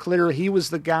 it's clear he was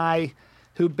the guy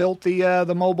who built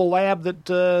the mobile lab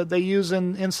that they use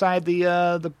inside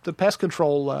the pest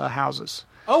control houses.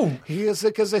 Oh,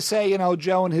 because they say,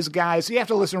 Joe and his guys. You have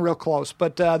to listen real close,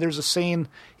 but there's a scene.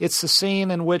 It's the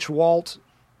scene in which Walt,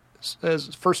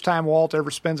 first time Walt ever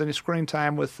spends any screen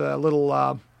time with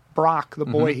little Brock, the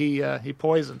boy he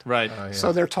poisoned. Right.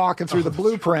 So they're talking through the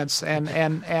blueprints, and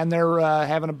they're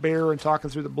having a beer and talking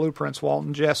through the blueprints. Walt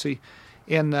and Jesse.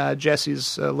 In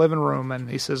Jesse's living room, and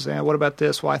he says, what about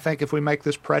this? Well, I think if we make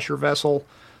this pressure vessel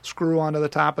screw onto the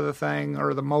top of the thing,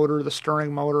 or the motor, the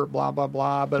stirring motor, blah, blah,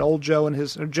 blah. But old Joe and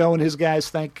his guys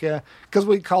think, because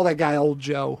we call that guy Old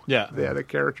Joe, the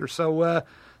character.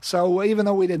 So even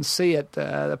though we didn't see it,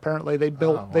 apparently they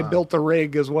built the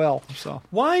rig as well. So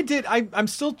why did I'm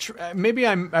still maybe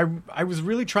I was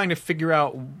really trying to figure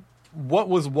out what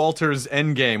was Walter's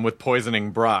end game with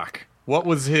poisoning Brock. What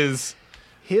was his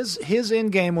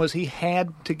end game was he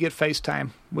had to get FaceTime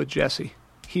with Jesse.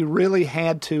 He really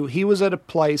had to. He was at a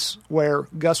place where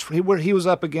he was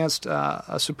up against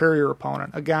a superior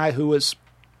opponent, a guy who was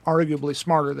arguably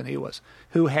smarter than he was,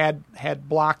 who had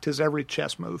blocked his every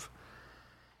chess move,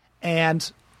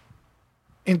 and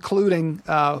including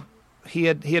he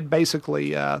had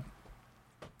basically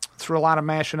through a lot of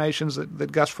machinations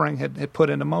that Gus Fring had put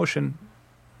into motion.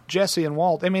 Jesse and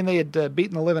Walt, they had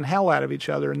beaten the living hell out of each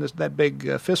other in that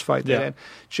big fist fight they had.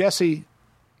 Jesse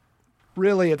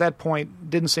really, at that point,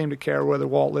 didn't seem to care whether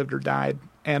Walt lived or died,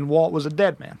 and Walt was a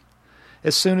dead man.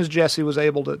 As soon as Jesse was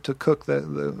able to cook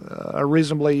a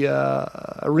reasonably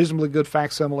good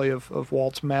facsimile of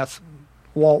Walt's meth,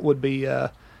 Walt would be,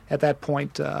 at that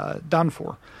point, done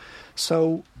for.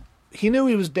 So he knew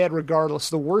he was dead regardless.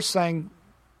 The worst thing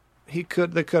that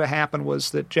could have happened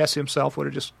was that Jesse himself would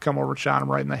have just come over and shot him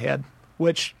right in the head,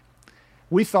 which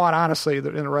we thought, honestly,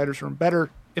 that in the writer's room, better,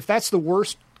 if that's the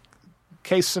worst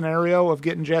case scenario of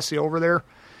getting Jesse over there,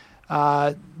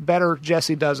 better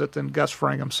Jesse does it than Gus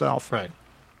Fring himself. Right.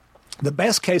 The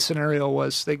best case scenario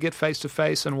was they get face to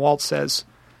face and Walt says,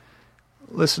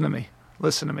 listen to me,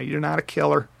 you're not a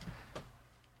killer.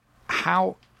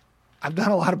 I've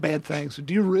done a lot of bad things.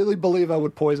 Do you really believe I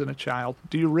would poison a child?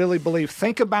 Do you really believe?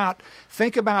 Think about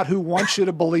who wants you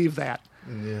to believe that.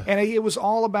 Yeah. And it was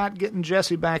all about getting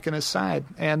Jesse back in his side.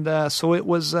 And so it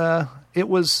was the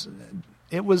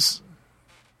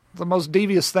most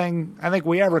devious thing I think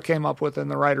we ever came up with in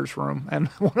the writer's room. And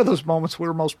one of those moments we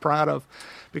were most proud of,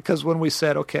 because when we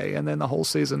said, okay, and then the whole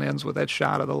season ends with that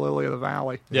shot of the Lily of the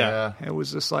Valley. Yeah. It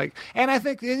was just like, and I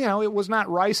think, it was not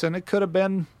ricin. It could have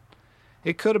been,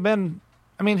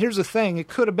 here's the thing, it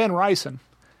could have been ricin,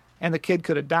 and the kid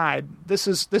could have died. This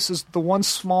is the one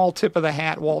small tip of the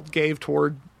hat Walt gave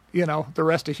toward, the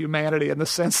rest of humanity, in the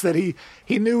sense that he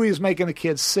knew he was making the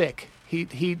kid sick.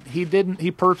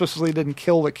 He purposely didn't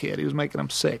kill the kid. He was making him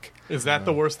sick. Is that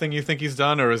the worst thing you think he's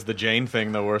done, or is the Jane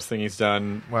thing the worst thing he's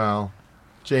done? Well,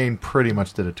 Jane pretty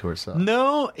much did it to herself.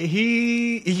 No,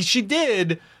 she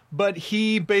did, but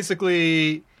he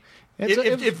basically...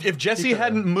 If Jesse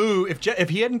hadn't moved, if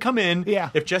he hadn't come in,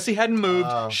 if Jesse hadn't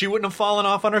moved, she wouldn't have fallen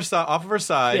off of her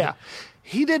side. Yeah,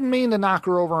 he didn't mean to knock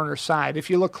her over on her side. If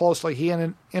you look closely, he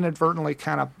inadvertently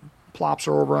kind of plops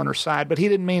her over on her side, but he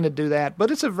didn't mean to do that.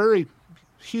 But it's a very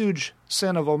huge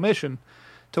sin of omission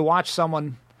to watch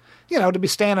someone, to be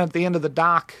standing at the end of the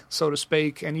dock, so to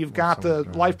speak, and you've got the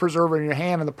life preserver in your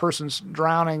hand and the person's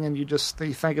drowning, and you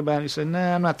think about it and you say,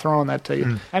 nah, I'm not throwing that to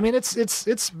you. I mean,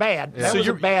 it's bad. That was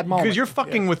a bad moment. Because you're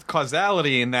fucking with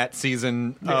causality in that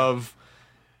season of,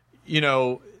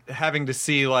 having to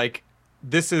see, like,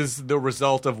 this is the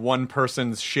result of one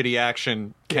person's shitty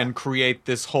action can create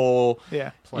this whole,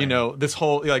 this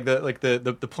whole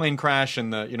the plane crash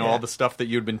and the all the stuff that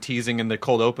you'd been teasing in the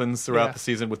cold opens throughout the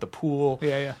season with the pool.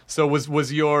 So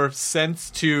was your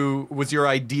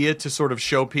idea to sort of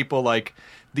show people like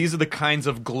these are the kinds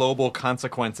of global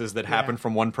consequences that happen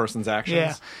from one person's actions?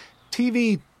 Yeah,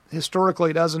 TV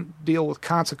historically doesn't deal with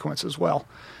consequences well,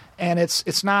 and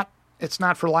it's not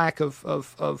for lack of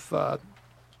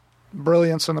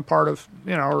brilliance on the part of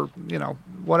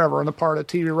whatever on the part of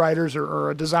TV writers or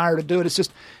a desire to do it. It's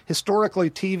just historically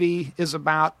TV is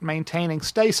about maintaining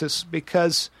stasis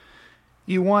because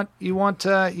you want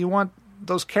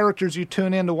those characters you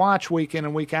tune in to watch week in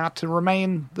and week out to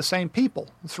remain the same people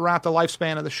throughout the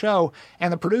lifespan of the show,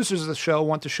 and the producers of the show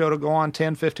want the show to go on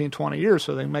 10, 15, 20 years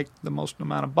so they make the most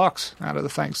amount of bucks out of the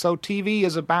thing. So TV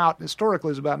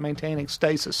historically is about maintaining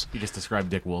stasis. You just described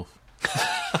Dick Wolf.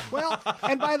 Well,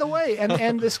 and by the way,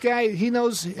 and this guy, he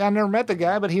knows, I never met the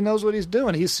guy, but he knows what he's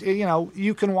doing. He's,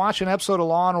 you can watch an episode of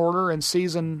Law and Order in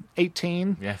season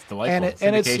 18. Yeah, it's delightful.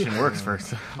 Syndication works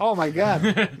first. Oh my God.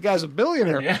 The guy's a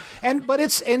billionaire. Yeah. And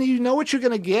you know what you're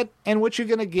going to get, and what you're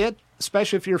going to get,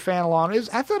 especially if you're a fan of Law and Order,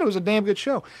 I thought it was a damn good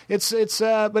show.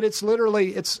 But it's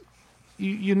literally,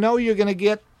 you're going to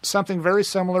get something very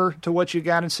similar to what you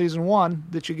got in season 1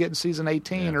 that you get in season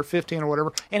 18 or 15 or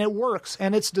whatever, and it works,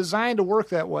 and it's designed to work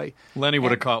that way. Lenny would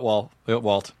have caught Walt.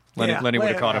 Lenny would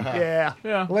have caught him.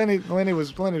 Yeah. Lenny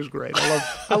was great.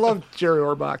 I loved Jerry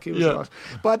Orbach. He was awesome.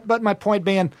 But my point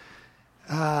being,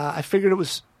 I figured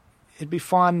it'd be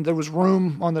fun. There was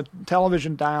room on the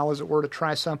television dial, as it were, to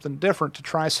try something different, to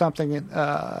try something,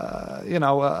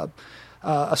 a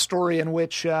story in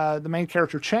which the main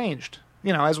character changed.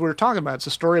 As we were talking about, it's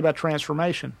a story about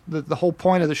transformation. The whole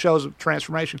point of the show is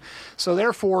transformation. So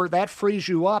therefore, that frees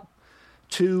you up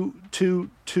to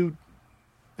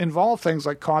involve things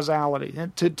like causality,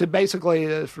 and to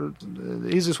basically, for the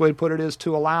easiest way to put it is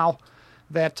to allow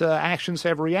that actions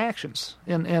have reactions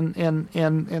in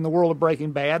the world of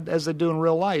Breaking Bad as they do in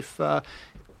real life.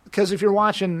 Because if you're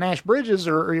watching Nash Bridges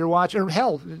or you're watching,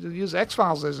 use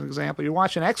X-Files as an example, you're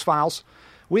watching X-Files.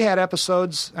 We had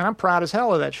episodes, and I'm proud as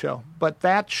hell of that show, but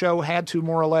that show had to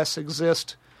more or less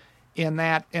exist in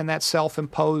that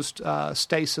self-imposed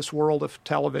stasis world of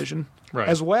television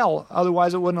as well.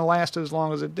 Otherwise, it wouldn't have lasted as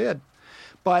long as it did.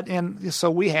 So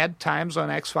we had times on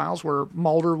X-Files where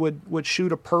Mulder would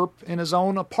shoot a perp in his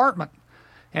own apartment,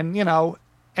 and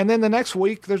then the next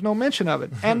week there's no mention of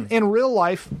it. And in real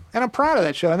life, and I'm proud of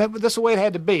that show, and that's the way it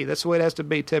had to be. That's the way it has to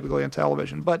be typically in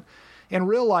television. But in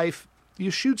real life,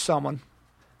 you shoot someone,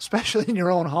 especially in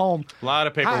your own home. A lot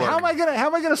of paperwork. How am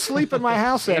I gonna sleep in my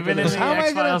house after Even this? in the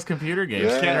X-Files computer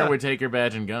games, Skinner would take your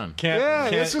badge and gun.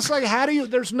 It's just like, how do you?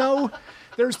 There's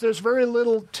very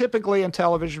little typically in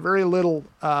television. Very little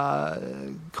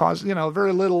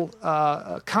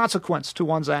consequence to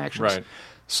one's actions. Right.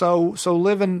 So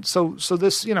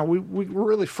this, we were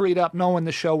really freed up knowing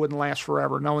the show wouldn't last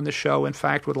forever, knowing the show in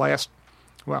fact would last.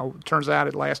 Well, it turns out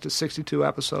it lasted 62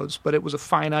 episodes, but it was a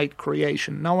finite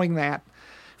creation. Knowing that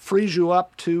frees you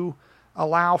up to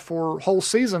allow for whole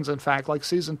seasons, in fact, like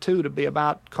season 2, to be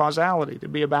about causality, to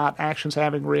be about actions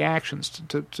having reactions,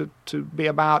 to be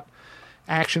about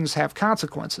actions have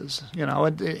consequences.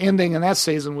 Ending in that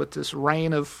season with this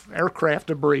rain of aircraft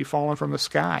debris falling from the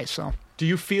sky. So, do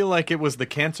you feel like it was the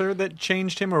cancer that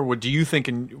changed him, or do you think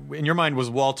in your mind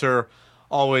was Walter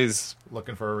always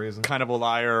looking for a reason, kind of a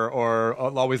liar, or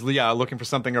always looking for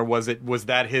something, or was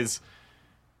that his?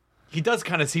 He does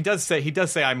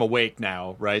say I'm awake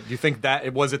now, right? Do you think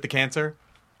that was it the cancer?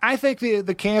 I think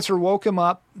the cancer woke him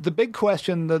up. The big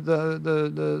question, the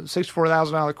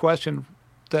 $64,000 question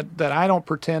that I don't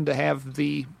pretend to have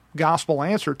the gospel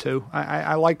answer to.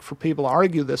 I like for people to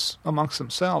argue this amongst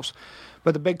themselves.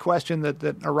 But the big question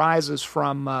that arises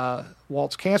from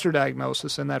Walt's cancer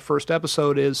diagnosis in that first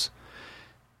episode is,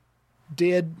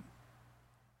 did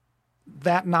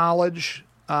that knowledge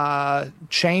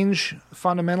change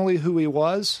fundamentally who he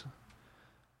was,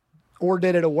 or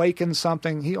did it awaken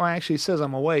something? He actually says,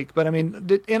 "I'm awake," but I mean,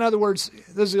 in other words,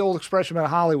 this is the old expression about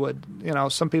Hollywood.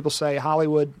 Some people say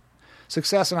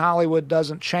success in Hollywood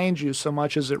doesn't change you so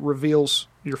much as it reveals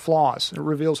your flaws. It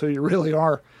reveals who you really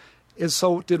are.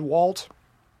 So did Walt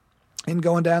in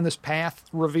going down this path,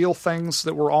 reveal things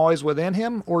that were always within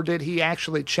him, or did he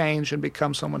actually change and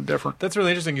become someone different? That's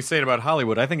really interesting you say it about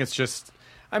Hollywood. I think it's just,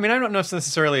 I mean, I don't know if it's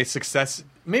necessarily a success.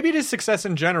 Maybe it is success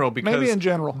in general, because Maybe in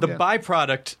general, the yeah.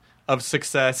 byproduct of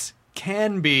success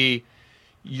can be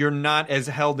you're not as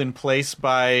held in place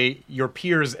by your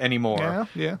peers anymore. Yeah,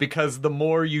 yeah. Because the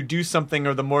more you do something,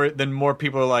 or then more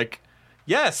people are like,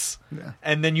 yes. Yeah.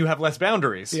 And then you have less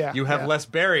boundaries. Yeah, You have yeah. less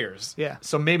barriers. Yeah.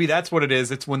 So maybe that's what it is.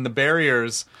 It's when the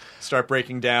barriers start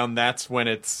breaking down, that's when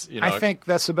it's, I think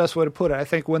that's the best way to put it. I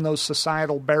think when those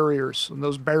societal barriers, and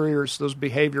those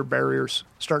behavior barriers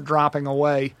start dropping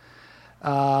away,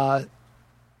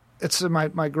 it's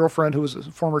my girlfriend, who was a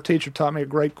former teacher, taught me a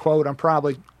great quote. I'm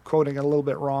probably quoting it a little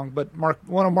bit wrong, but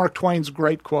one of Mark Twain's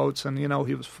great quotes, and he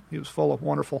was full of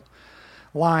wonderful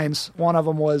lines. One of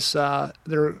them was, there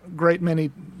are a great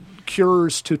many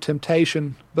cures to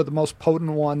temptation, but the most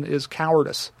potent one is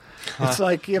cowardice. It's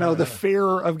like, the fear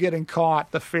of getting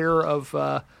caught, the fear of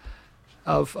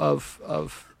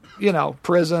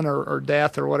prison or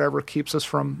death or whatever keeps us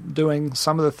from doing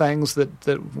some of the things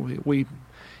that we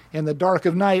in the dark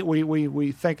of night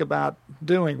we think about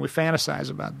doing, we fantasize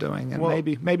about doing.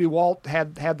 And maybe Walt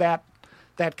had that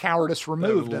cowardice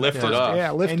removed, lifted up.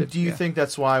 Yeah, lifted. And do you think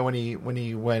that's why when he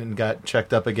went and got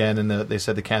checked up again, and they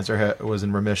said the cancer was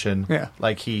in remission? Yeah.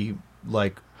 Like he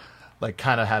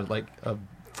kind of had like a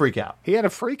freak out. He had a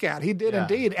freak out. He did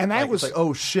indeed, and that was it's like,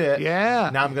 oh shit. Yeah.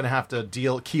 Now I'm going to have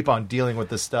to keep on dealing with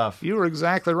this stuff. You were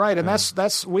exactly right, and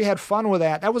that's we had fun with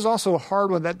that. That was also a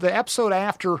hard one. That the episode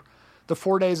after the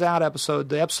 4 Days Out episode,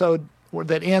 the episode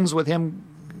that ends with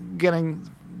him getting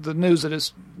the news that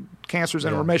his cancer's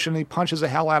in remission, and he punches the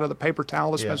hell out of the paper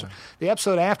towel dispenser. Yeah. The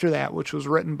episode after that, which was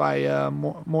written by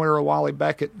Moira Wally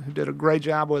Beckett, who did a great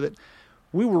job with it,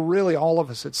 we were really all of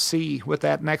us at sea with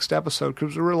that next episode,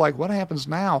 because we were like, what happens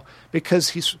now? Because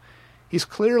he's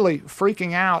clearly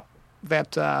freaking out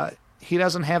that he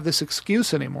doesn't have this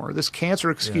excuse anymore, this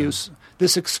cancer excuse. Yeah.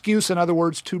 This excuse, in other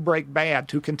words, to break bad,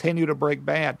 to continue to break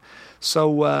bad. So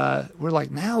we're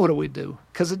like, now what do we do?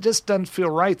 Because it just doesn't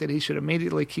feel right that he should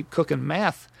immediately keep cooking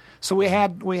meth. So we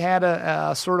had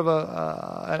a sort of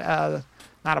a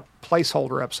not a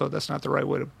placeholder episode. That's not the right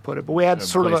way to put it. But we had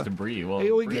sort of a to breathe.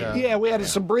 Well, we had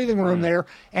some breathing room there,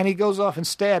 and he goes off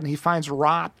instead, and he finds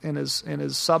rot in his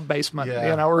sub basement,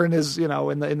 or in his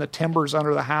in the timbers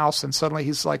under the house, and suddenly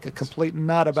he's like a complete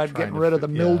nut about getting rid of the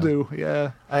mildew.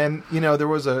 Yeah. And there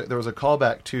was a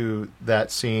callback to that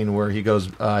scene where he goes.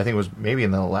 I think it was maybe in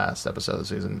the last episode of the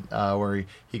season where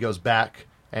he goes back.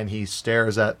 And he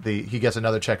stares at he gets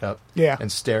another checkup. Yeah.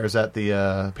 And stares at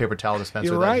the paper towel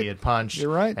dispenser You're that right. he had punched. You're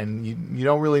right. And you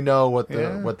don't really know what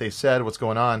they said, what's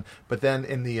going on. But then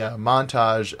in the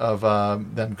montage of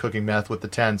them cooking meth with the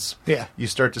tents, you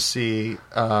start to see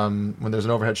when there's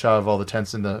an overhead shot of all the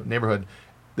tents in the neighborhood,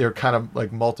 they're kind of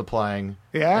like multiplying.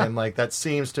 Yeah. And like that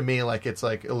seems to me like it's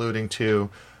like alluding to.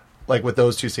 Like with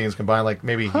those two scenes combined, like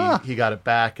maybe he got it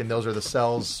back, and those are the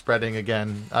cells spreading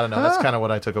again. I don't know. That's kind of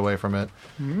what I took away from it.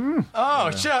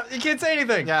 Oh, shut! You can't say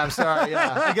anything. Yeah, I'm sorry.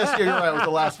 Yeah, I guess you're right with the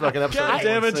last fucking episode. God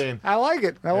damn it. Scene. I like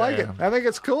it. I like it. I think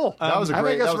it's cool. That was a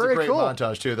great. That was a great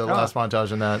montage too. The last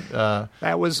montage in that.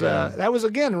 That was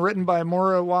again written by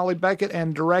Moira Wally Beckett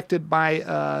and directed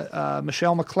by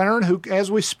Michelle McLaren, who, as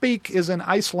we speak, is in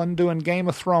Iceland doing Game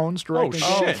of Thrones, directing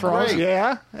Game of Thrones. Great.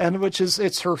 Yeah, and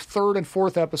it's her third and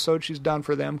fourth episode she's done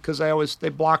for them, because they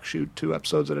block shoot 2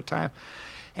 episodes at a time.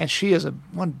 And she is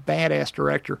one badass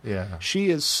director. Yeah. She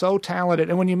is so talented.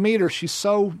 And when you meet her, she's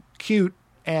so cute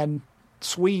and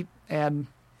sweet and,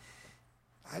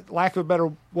 lack of a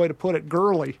better way to put it,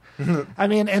 girly. I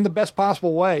mean, in the best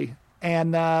possible way.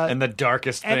 And the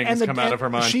darkest things come out of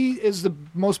her mind. She is the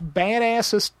most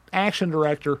badassest action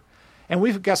director. And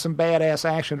we've got some badass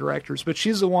action directors, but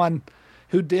she's the one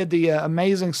who did the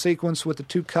amazing sequence with the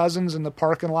 2 cousins in the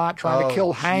parking lot trying to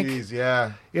kill Hank. Geez,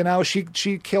 yeah.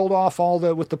 She killed off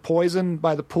with the poison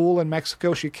by the pool in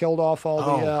Mexico. She killed off all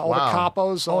the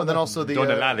capos. And then also the Don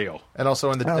Eladio. and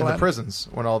also in the prisons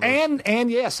when all those, and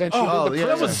she did the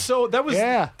prison. That was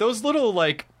those little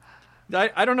like.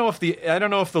 I don't know if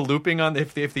the looping on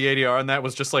if the ADR on that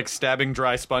was just like stabbing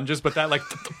dry sponges, but that like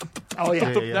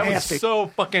that was so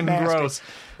fucking gross.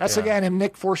 That's the guy named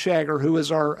Nick Forshager, who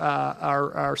is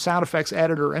our sound effects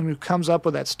editor, and who comes up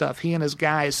with that stuff. He and his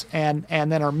guys, and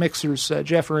then our mixers,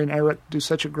 Jeffrey and Eric, do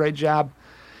such a great job.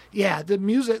 Yeah, the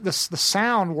music, the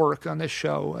sound work on this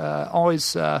show,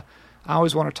 I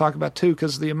always want to talk about too,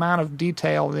 because the amount of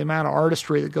detail, the amount of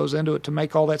artistry that goes into it to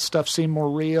make all that stuff seem more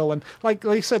real, and like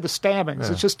you said, the stabbings.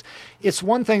 It's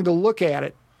one thing to look at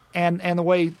it and the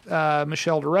way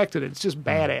Michelle directed it, it's just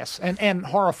badass and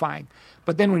horrifying.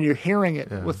 But then when you're hearing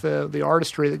it with the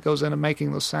artistry that goes into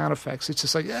making those sound effects, it's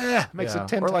just like, makes it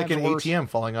 10 or like times an worse. ATM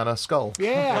falling on a skull.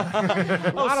 Yeah,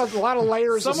 a lot of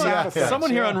layers of sound effects. Someone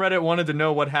here on Reddit wanted to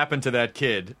know what happened to that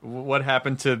kid. What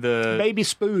happened to the Baby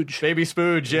Spooge. Baby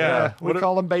Spooge? Yeah, We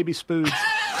call him Baby Spooge.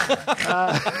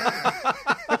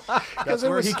 That's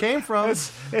where he came from. It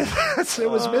was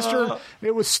Mr.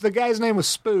 It was the guy's name was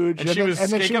Spooge, and she was.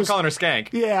 They kept calling her Skank.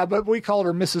 Yeah, but we called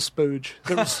her Mrs. Spooge.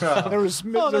 There was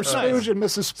Spooge nice. and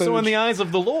Mrs. Spooge. So in the eyes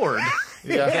of the Lord,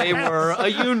 they were a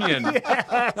union.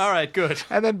 Yes. All right, good.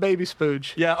 And then Baby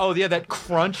Spooge. Yeah. Oh, yeah. That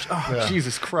crunch. Oh,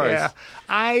 Jesus Christ. Yeah.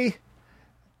 I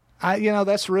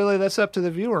that's up to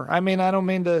the viewer. I mean, I don't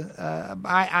mean to.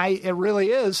 It really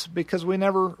is because we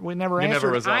never answered.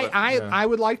 never resolve it. I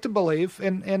would like to believe,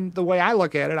 and the way I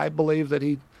look at it, I believe that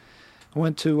he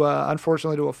went to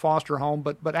unfortunately to a foster home,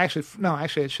 but actually I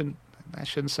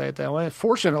shouldn't say it that way.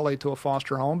 Fortunately, to a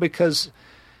foster home because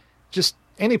just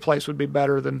any place would be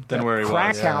better than that where he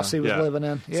crack was. house he was living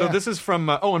in. Yeah. So this is from.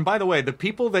 And by the way, the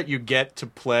people that you get to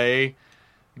play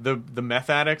the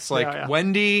meth addicts, like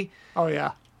Wendy. Oh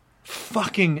yeah.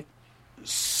 Fucking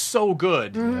so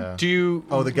good. Yeah. Do you?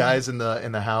 Oh, the guys in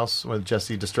the house when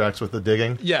Jesse distracts with the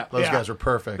digging. Yeah, those guys are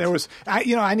perfect. There was,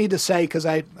 I need to say because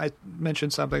I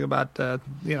mentioned something about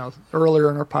earlier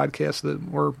in our podcast that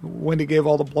where Wendy gave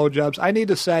all the blowjobs. I need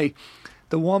to say,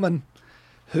 the woman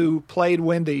who played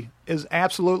Wendy is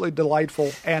absolutely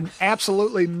delightful and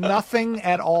absolutely nothing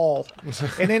at all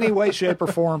in any way, shape, or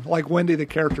form like Wendy the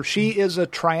character. She is a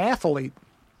triathlete.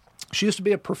 She used to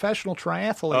be a professional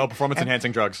triathlete. Oh,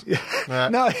 performance-enhancing drugs.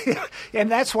 No,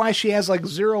 and that's why she has like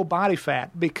zero body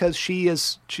fat because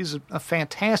she's a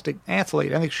fantastic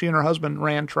athlete. I think she and her husband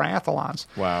ran triathlons.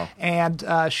 Wow. And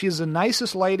she's the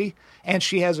nicest lady, and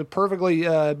she has a perfectly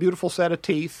beautiful set of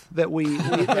teeth that we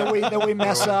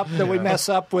mess up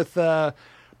with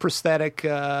prosthetic,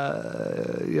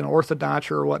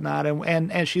 orthodontia or whatnot.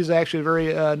 And she's actually a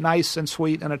very nice and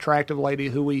sweet and attractive lady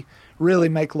who we really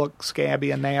make look scabby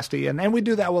and nasty, and we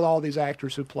do that with all these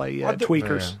actors who play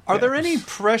tweakers. Are there any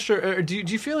pressure? Or do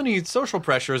you feel any social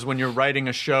pressures when you're writing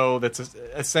a show that's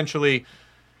essentially?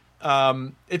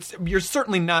 You're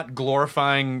certainly not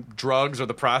glorifying drugs or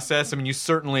the process. I mean, you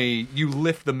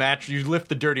lift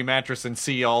the dirty mattress and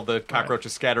see all the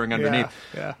cockroaches scattering underneath.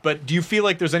 Yeah. But do you feel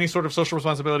like there's any sort of social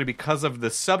responsibility because of the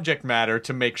subject matter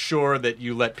to make sure that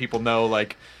you let people know,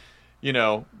 like?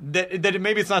 That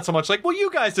maybe it's not so much like, well,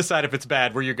 you guys decide if it's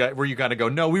bad. Where you got to go.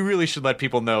 No, we really should let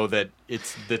people know that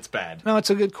it's bad. No, it's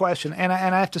a good question, and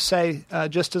I have to say,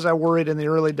 just as I worried in the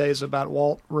early days about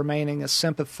Walt remaining as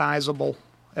sympathizable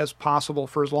as possible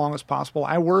for as long as possible,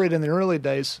 I worried in the early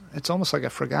days. It's almost like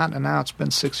I've forgotten, and now it's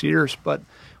been 6 years. But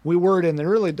we worried in the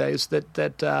early days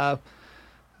that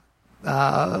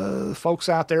folks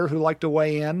out there who like to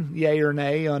weigh in, yay or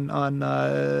nay, on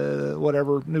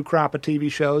whatever new crop of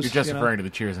TV shows. You're just referring to the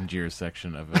Cheers and Jeers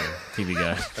section of TV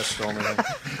Guide. That's the only thing.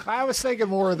 I was thinking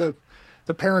more of the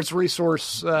Parents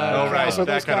Resource. Right, so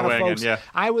that kind of weighing in, yeah.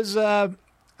 I was,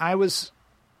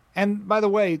 and by the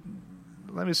way,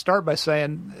 let me start by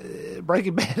saying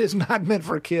Breaking Bad is not meant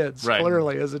for kids,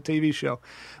 clearly, as a TV show.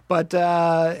 But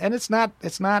and it's not a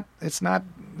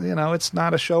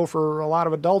show for a lot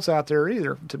of adults out there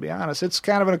either. To be honest, it's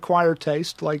kind of an acquired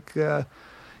taste. Like we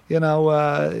worried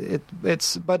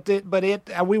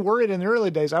in the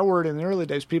early days. I worried in the early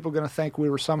days people were going to think we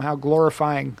were somehow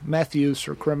glorifying meth use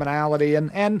or criminality,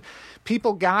 and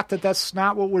people got that that's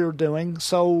not what we were doing.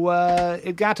 So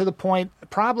it got to the point,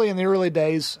 probably in the early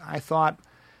days, I thought,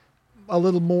 a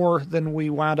little more than we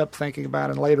wound up thinking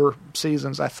about in later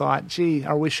seasons. I thought, gee,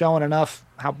 are we showing enough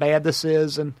how bad this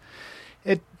is? And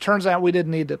it turns out we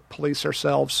didn't need to police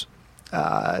ourselves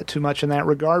too much in that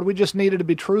regard. We just needed to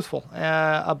be truthful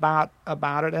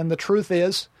about it. And the truth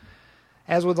is,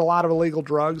 as with a lot of illegal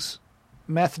drugs,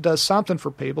 meth does something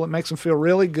for people. It makes them feel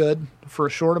really good for a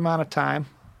short amount of time,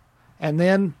 and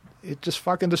then it just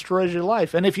fucking destroys your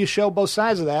life. And if you show both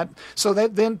sides of that, so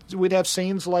that then we'd have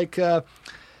scenes like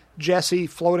Jesse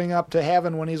floating up to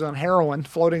heaven when he's on heroin,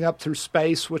 floating up through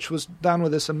space, which was done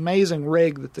with this amazing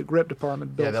rig that the grip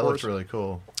department built. Yeah, that for looks us. really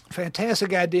cool.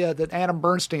 Fantastic idea that Adam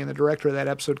Bernstein, the director of that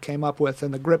episode, came up with,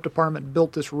 and the grip department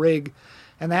built this rig,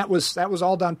 and that was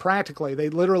all done practically. They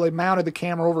literally mounted the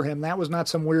camera over him. That was not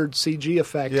some weird CG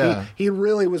effect. Yeah. He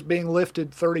really was being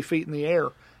lifted 30 feet in the air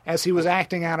as he was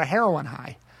acting out a heroin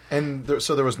high. And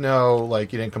so there was no,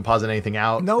 like, you didn't composite anything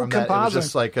out? No from that? composite. It was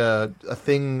just like a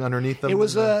thing underneath them? It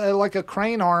was like a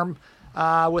crane arm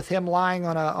with him lying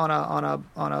on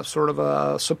a sort of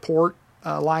a support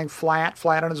lying flat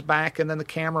on his back, and then the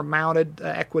camera mounted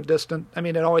equidistant. I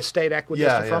mean, it always stayed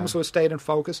equidistant from him, so it stayed in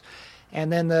focus.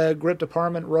 And then the grip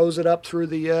department rose it up through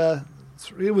the.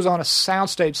 It was on a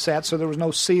soundstage set, so there was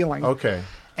no ceiling. Okay.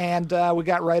 And we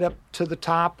got right up to the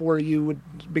top where you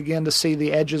would begin to see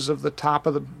the edges of the top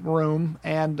of the room,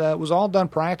 and it was all done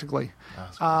practically.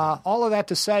 All of that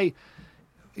to say,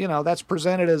 that's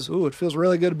presented as, ooh, it feels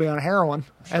really good to be on heroin.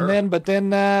 Sure. But then,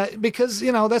 because,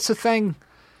 that's the thing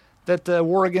that the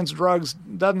War Against Drugs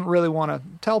doesn't really want to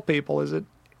tell people is that,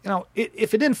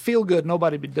 if it didn't feel good,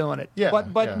 nobody'd be doing it. Yeah,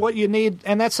 But what you need,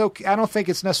 and that's okay. I don't think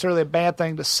it's necessarily a bad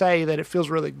thing to say that it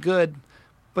feels really good.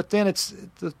 But then it's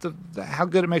the how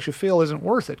good it makes you feel isn't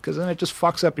worth it, because then it just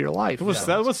fucks up your life.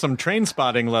 That was some train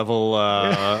spotting level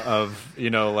of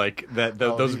like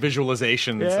those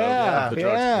visualizations of the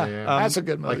drugs. That's a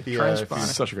good movie. Like Train Spotting.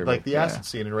 Such a great like movie. the acid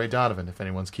scene in Ray Donovan. If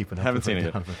anyone's keeping up, Haven't with seen Ray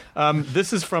it yet. Donovan.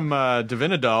 This is from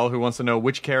Divinidal, who wants to know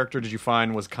which character did you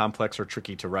find was complex or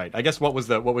tricky to write. I guess what was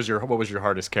your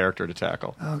hardest character to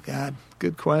tackle? Oh God,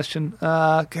 good question.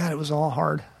 God, it was all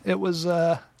hard. It was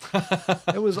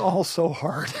all so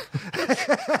hard.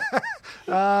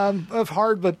 Of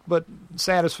hard, but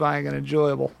satisfying and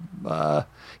enjoyable.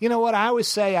 You know what I always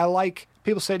say?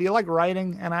 People say, "Do you like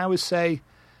writing?" And I always say,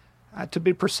 to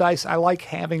be precise, I like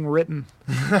having written.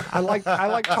 I like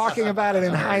talking about it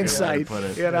in hindsight.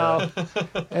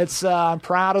 It's I'm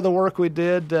proud of the work we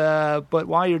did, but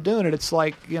while you're doing it, it's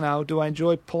like, do I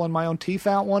enjoy pulling my own teeth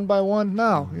out one by one?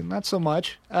 No, not so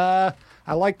much.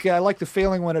 I like the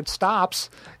feeling when it stops,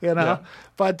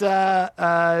 But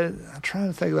I'm trying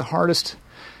to think of the hardest.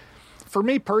 For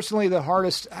me personally, the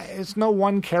hardest. It's no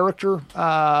one character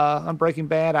on Breaking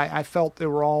Bad. I felt they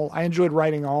were all. I enjoyed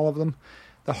writing all of them.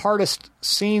 The hardest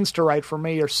scenes to write for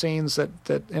me are scenes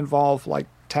that involve like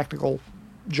technical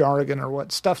jargon or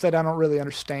stuff that I don't really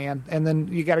understand, and then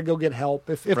you got to go get help.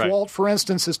 If Walt, for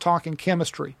instance, is talking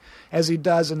chemistry, as he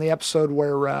does in the episode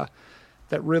where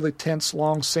that really tense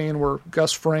long scene where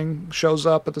Gus Fring shows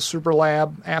up at the super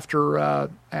lab after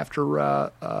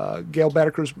Gail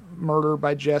Bedeker's murder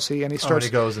by Jesse, and he starts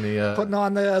putting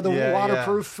on the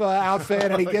waterproof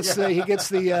outfit, and he gets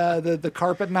the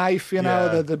carpet knife,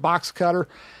 the box cutter,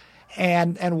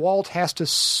 and Walt has to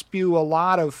spew a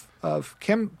lot of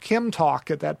chem talk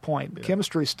at that point,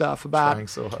 chemistry stuff about. Trying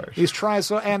so hard. He's trying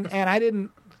so, and I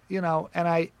didn't,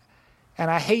 and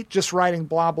I hate just writing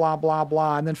blah, blah, blah,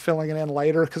 blah, and then filling it in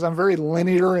later, because I'm very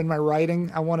linear in my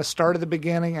writing. I want to start at the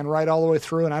beginning and write all the way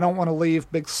through, and I don't want to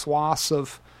leave big swaths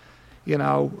of,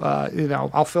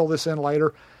 I'll fill this in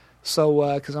later.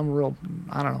 So, because I'm real,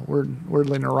 I don't know,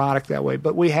 weirdly neurotic that way.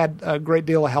 But we had a great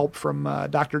deal of help from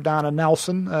Dr. Donna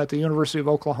Nelson at the University of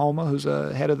Oklahoma, who's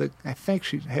head of I think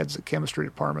she heads the chemistry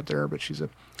department there, but she's a...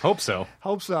 Hope so.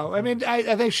 I mean,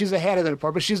 I think she's the head of the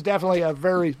department, but she's definitely a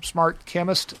very smart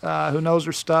chemist who knows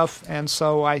her stuff. And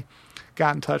so I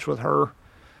got in touch with her,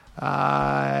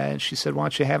 and she said, "Why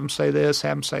don't you have him say this,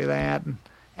 have him say that?"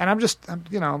 And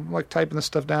I'm like typing this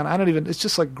stuff down. It's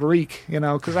just like Greek,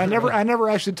 because I never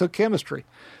actually took chemistry.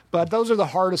 But those are the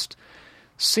hardest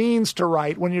scenes to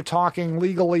write when you're talking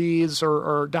legalese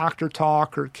or doctor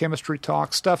talk or chemistry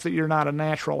talk, stuff that you're not a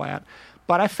natural at.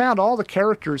 But I found all the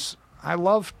characters. I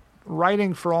loved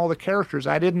writing for all the characters.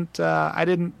 I didn't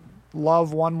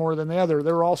love one more than the other.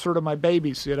 They were all sort of my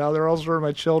babies, They're all sort of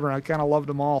my children. I kind of loved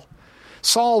them all.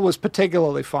 Saul was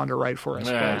particularly fun to write for, I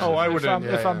suppose. I would.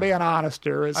 If I'm being honest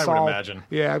here, I Saul, would imagine.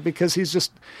 Yeah, because he's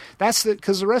just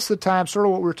because the rest of the time, sort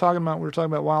of what we were talking about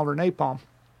Wilder Napalm.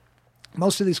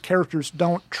 Most of these characters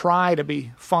don't try to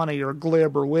be funny or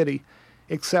glib or witty,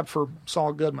 except for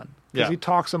Saul Goodman, because he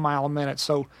talks a mile a minute.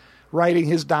 So writing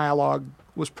his dialogue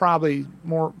was probably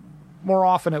more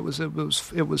often it was a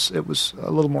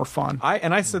little more fun.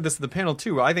 I said this to the panel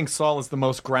too. I think Saul is the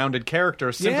most grounded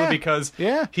character simply because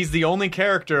he's the only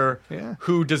character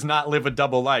who does not live a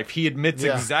double life. He admits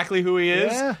exactly who he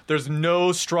is. Yeah. There's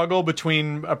no struggle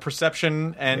between a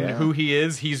perception and who he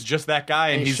is. He's just that guy,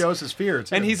 and he shows his fear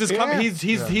too. And he's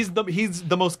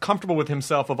the most comfortable with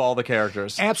himself of all the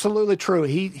characters. Absolutely true.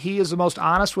 He is the most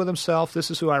honest with himself. This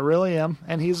is who I really am,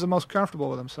 and he's the most comfortable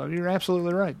with himself. You're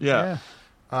absolutely right. Yeah.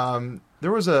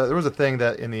 There was a thing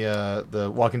that in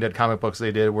the Walking Dead comic books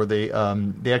they did where they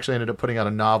actually ended up putting out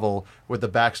a novel with the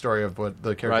backstory of what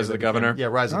the character Rise of the Governor.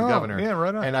 Rise of the Governor. Yeah,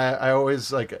 right on. And I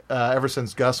always ever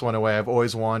since Gus went away, I've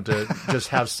always wanted to just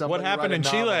have somebody. What happened in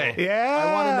novel. Chile? Yeah,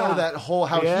 I want to know that whole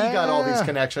how he got all these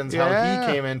connections, how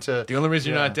he came into. The only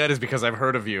reason you're not dead is because I've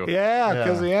heard of you. Yeah,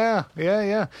 because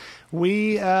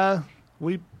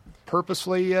we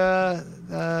purposely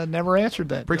never answered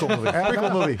that.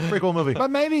 Prequel movie.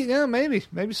 But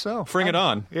maybe so. Fring it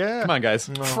on. Yeah. Come on, guys.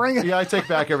 Fring it. Yeah, I take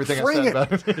back everything I Fring said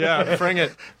about it. Yeah, fring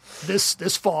it.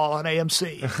 This fall on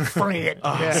AMC. Fring it.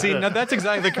 Yeah. See, now that's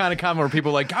exactly the kind of comment where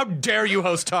people are like, how dare you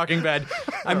host Talking Bad?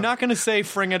 I'm not going to say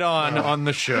fring it on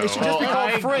the show. It should just be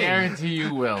called I Fring. guarantee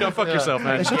you will. Go fuck yourself,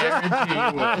 man. It should, just, Guarantee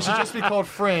you will. it should just be called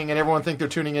Fring, and everyone think they're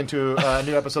tuning into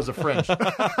new episodes of Fringe. Like,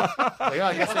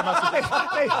 I guess they must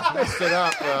have messed it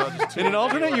up. In an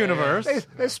alternate universe.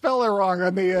 They spell it wrong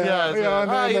on the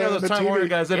those the Time TV. Warner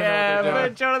guys, they don't know Yeah, what they're doing.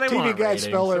 but Jonah, they TV want guys ratings.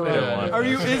 spell it They don't wrong. want Are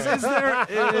you? ratings. Is there?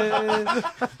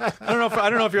 I don't know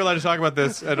if you're allowed to talk about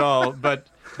this at all, but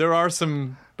there are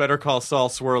some Better Call Saul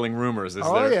swirling rumors.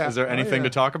 Is there anything to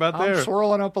talk about there? I'm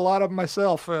swirling up a lot of them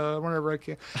myself whenever I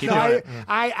can. doing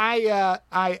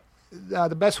I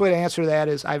the best way to answer that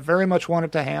is I very much want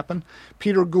it to happen.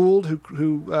 Peter Gould,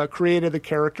 who created the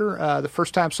character, the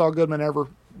first time Saul Goodman ever,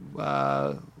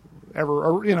 the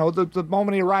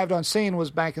moment he arrived on scene was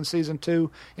back in season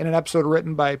 2 in an episode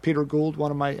written by Peter Gould,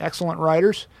 one of my excellent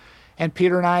writers. And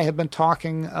Peter and I have been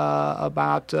talking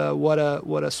about what a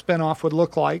spinoff would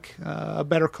look like, a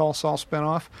Better Call Saul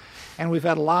spinoff, and we've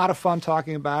had a lot of fun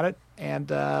talking about it.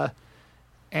 And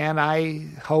I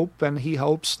hope, and he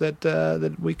hopes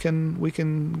that we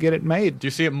can get it made. Do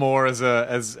you see it more as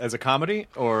a comedy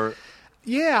or?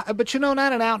 Yeah, but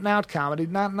not an out-and-out comedy,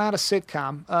 not a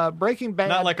sitcom. Breaking Bad,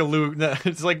 Not like a Lou.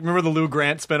 It's like, remember the Lou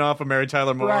Grant spinoff of Mary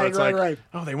Tyler Moore? Right, it's right, like, right.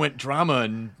 oh, they went drama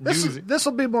and news. This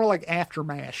will be more like After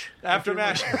MASH. After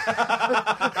MASH.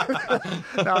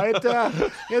 No,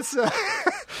 it's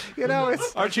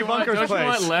it's Archie Bunker's Don't you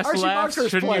want place. less Archie laughs?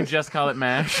 Bunker's Shouldn't you place. just call it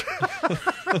MASH?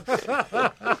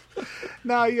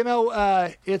 no,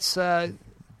 it's.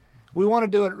 We want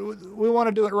to do it. We want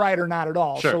to do it right or not at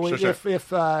all. Sure, so sure.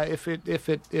 if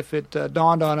it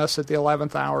dawned on us at the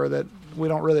 11th hour that we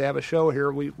don't really have a show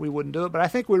here, we wouldn't do it. But I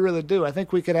think we really do. I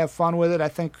think we could have fun with it. I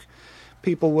think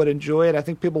people would enjoy it. I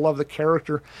think people love the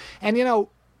character. And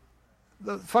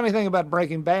the funny thing about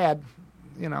Breaking Bad,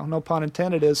 no pun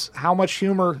intended, is how much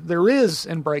humor there is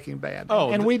in Breaking Bad.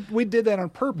 Oh, and we did that on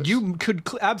purpose. You could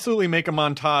absolutely make a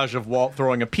montage of Walt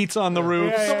throwing a pizza on the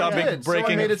roof, stubbing, breaking.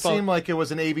 So I made it phone. seem like it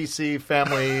was an ABC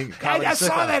family comedy I saw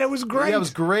sitcom. that. It was great. Yeah, it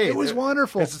was great. It was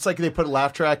wonderful. It's like they put a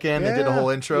laugh track in. They did a whole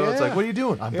intro. It's yeah. like, what are you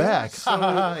doing? I'm back. In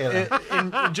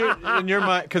your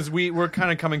mind, because we're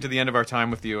kind of coming to the end of our time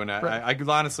with you, and I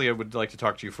honestly I would like to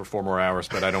talk to you for 4 more hours,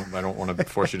 but I don't want to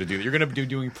force you to do that. You're going to be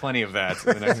doing plenty of that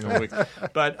in the next couple weeks.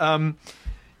 But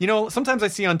sometimes I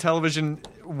see on television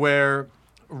where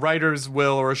writers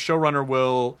will or a showrunner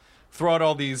will throw out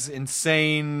all these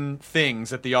insane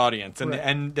things at the audience, and Right.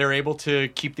 and they're able to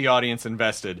keep the audience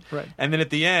invested. Right. And then at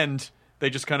the end, they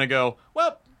just kind of go,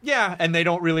 well, yeah, and they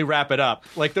don't really wrap it up.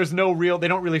 Like there's no real, they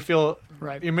don't really feel,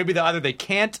 Right. Maybe either they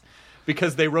can't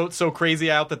because they wrote so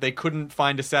crazy out that they couldn't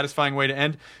find a satisfying way to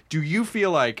end. Do you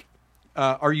feel like,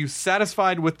 are you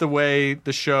satisfied with the way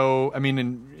the show, I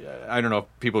mean, I don't know if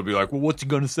people would be like, well, what's he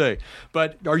going to say?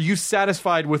 But are you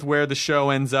satisfied with where the show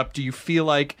ends up? Do you feel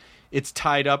like it's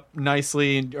tied up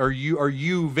nicely? Are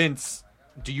you, Vince,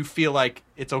 do you feel like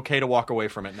it's okay to walk away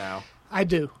from it now? I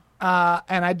do,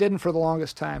 and I didn't for the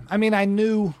longest time. I mean, I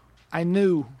knew,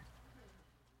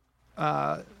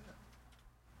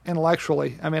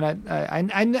 intellectually. I mean,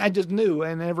 I just knew,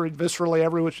 and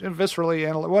viscerally,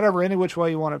 and whatever, any which way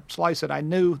you want to slice it, I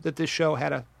knew that this show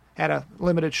had a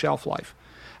limited shelf life.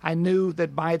 I knew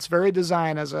that by its very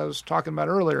design, as I was talking about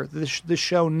earlier, this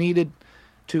show needed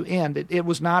to end. It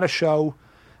was not a show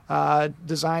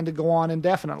designed to go on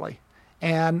indefinitely,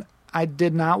 and I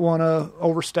did not want to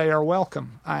overstay our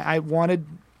welcome. I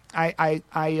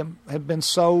have been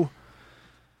so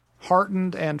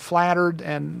heartened and flattered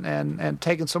and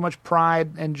taken so much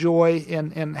pride and joy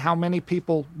in how many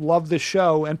people love this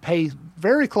show and pay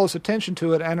very close attention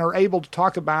to it and are able to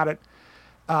talk about it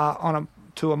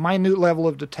to a minute level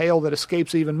of detail that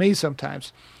escapes even me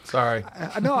sometimes. Sorry.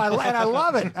 No, and I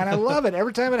love it. And I love it.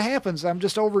 Every time it happens, I'm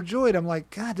just overjoyed. I'm like,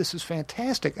 God, this is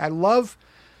fantastic. I love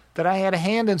that I had a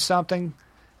hand in something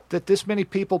that this many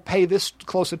people pay this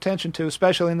close attention to,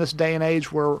 especially in this day and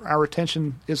age where our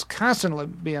attention is constantly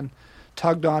being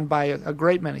tugged on by a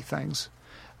great many things,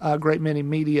 a great many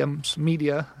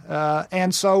media.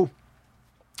 And so,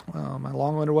 my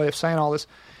long-winded way of saying all this,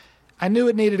 I knew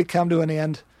it needed to come to an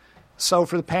end. So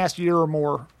for the past year or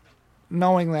more,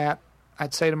 knowing that,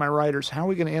 I'd say to my writers, how are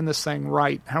we going to end this thing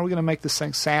right? How are we going to make this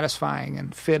thing satisfying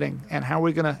and fitting? And how are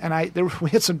we going to? And we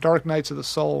had some dark nights of the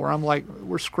soul where I'm like,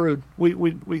 we're screwed.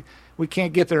 We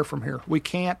can't get there from here. We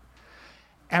can't.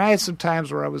 And I had some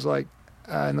times where I was like,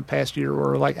 in the past year where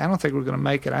we're like, I don't think we're going to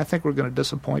make it. I think we're going to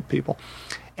disappoint people.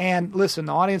 And listen,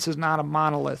 the audience is not a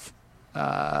monolith.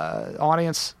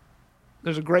 Audience,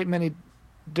 there's a great many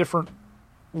different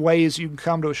ways you can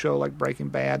come to a show like Breaking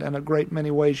Bad, and a great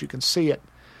many ways you can see it.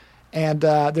 And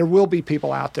there will be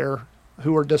people out there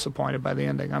who are disappointed by the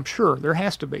ending. I'm sure there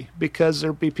has to be, because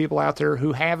there'll be people out there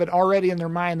who have it already in their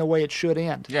mind the way it should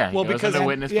end. Yeah, well, because of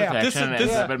witness protection, this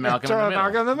is but Malcolm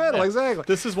in the middle. Exactly.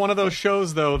 This is one of those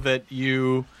shows, though, that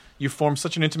you form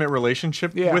such an intimate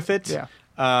relationship with it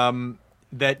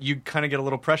that you kind of get a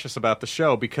little precious about the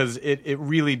show, because it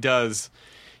really does.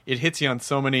 It hits you on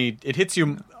so many. It hits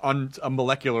you on a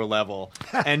molecular level,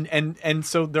 and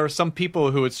so there are some people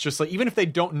who it's just like, even if they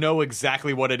don't know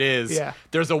exactly what it is,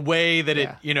 there's a way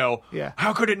that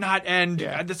how could it not end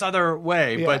this other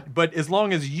way? Yeah. But as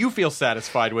long as you feel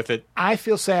satisfied with it, I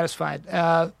feel satisfied,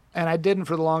 and I didn't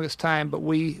for the longest time. But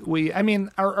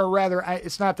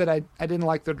it's not that I didn't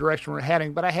like the direction we're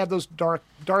heading, but I had those dark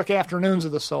afternoons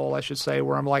of the soul, I should say,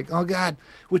 where I'm like, oh God,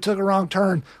 we took a wrong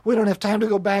turn. We don't have time to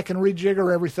go back and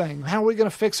rejigger everything. How are we going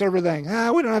to fix everything?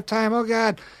 We don't have time. Oh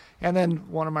God. And then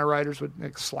one of my writers would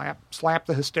slap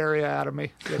the hysteria out of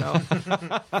me,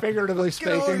 figuratively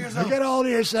speaking. Get hold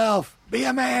of yourself. Be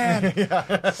a man.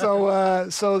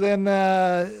 So then,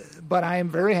 but I am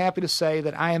very happy to say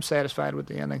that I am satisfied with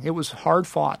the ending. It was hard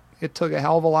fought. It took a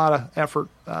hell of a lot of effort,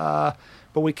 but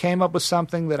we came up with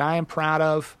something that I am proud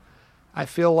of. I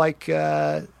feel like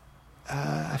I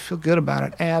feel good about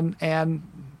it, and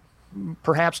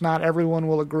perhaps not everyone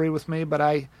will agree with me, but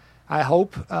I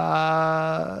hope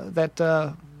that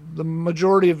the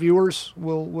majority of viewers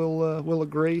will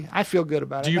agree. I feel good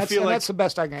about it. That's the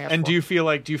best I can ask for. And do you feel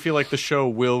like the show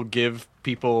will give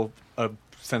people a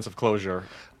sense of closure?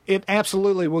 It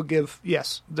absolutely will give.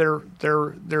 Yes, there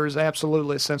is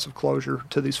absolutely a sense of closure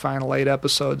to these final 8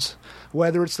 episodes.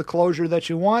 Whether it's the closure that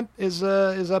you want is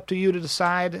up to you to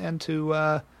decide and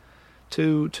to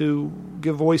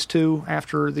give voice to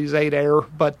after these 8 air.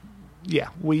 But yeah,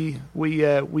 we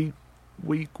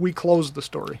closed the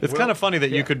story. It's kind of funny that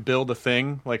you could build a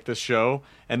thing like this show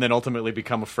and then ultimately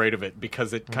become afraid of it,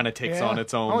 because it kind of takes on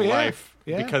its own life,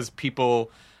 because people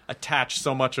attach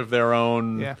so much of their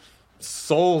own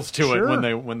souls to it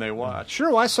when they watch. Sure,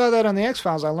 well, I saw that on the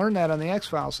X-Files. I learned that on the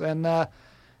X-Files, and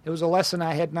it was a lesson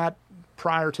I had not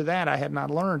prior to that. I had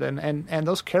not learned, and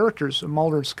those characters,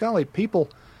 Mulder and Scully, people,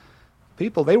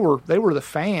 they were the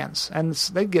fans, and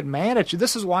they'd get mad at you.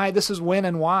 This is when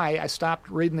and why I stopped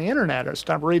reading the internet, or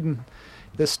stopped reading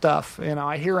this stuff.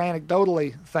 I hear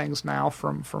anecdotally things now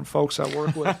from folks I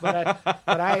work with, but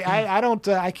I don't.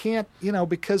 I can't.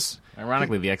 Because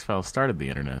ironically, the X-Files started the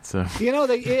internet. So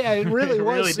it really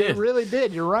was. Really did. It really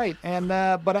did. You're right, and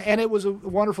it was a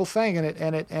wonderful thing,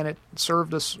 and it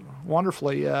served us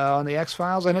wonderfully on the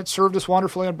X-Files, and it served us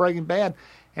wonderfully on Breaking Bad.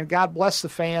 And God bless the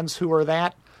fans who are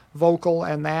that vocal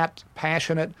and that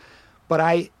passionate. But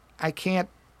I can't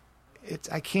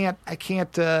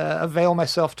avail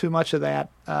myself too much of that,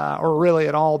 or really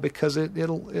at all, because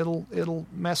it'll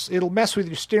mess with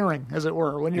your steering, as it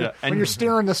were. When you're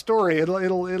steering the story,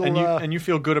 and you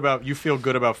feel good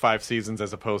about 5 seasons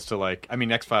as opposed to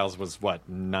X-Files was what,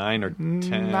 9 or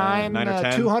 10? 9 or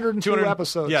 10? 202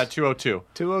 episodes. Yeah, 202.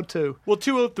 202. Well,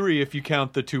 203 if you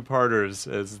count the 2-parters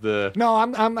as the. No,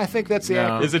 I think that's the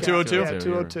accurate. Is it 202? Yeah,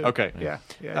 202. Okay.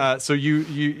 Yeah. So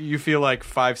you feel like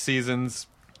 5 seasons.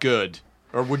 Good,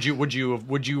 or would you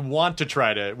want to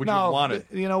try to? Would you want it?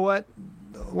 You know what?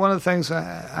 One of the things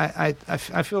I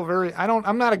feel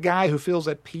I'm not a guy who feels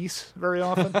at peace very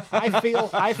often.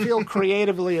 I feel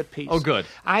creatively at peace. Oh, good.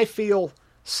 I feel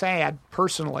sad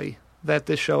personally that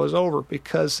this show is over,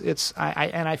 because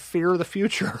I fear the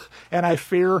future, and I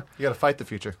fear you got to fight the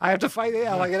future. I have to fight.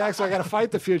 Yeah, like an X, I got to fight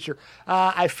the future.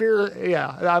 I fear.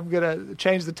 Yeah, I'm gonna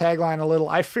change the tagline a little.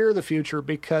 I fear the future,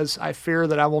 because I fear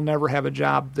that I will never have a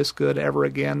job this good ever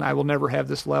again. I will never have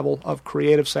this level of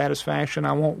creative satisfaction.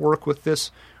 I won't work with this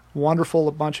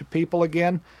wonderful bunch of people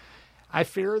again. I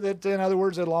fear that, in other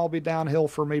words, it'll all be downhill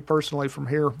for me personally from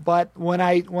here. But when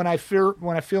I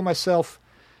feel myself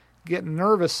getting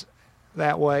nervous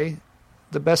that way,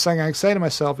 the best thing I can say to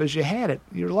myself is, you had it.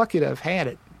 You're lucky to have had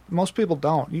it. Most people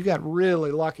don't. You got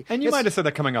really lucky. And you might have said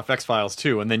that coming off X-Files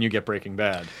too, and then you get Breaking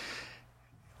Bad.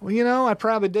 Well, I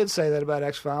probably did say that about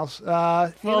X-Files.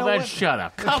 Shut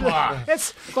up. Come on.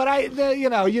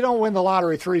 You don't win the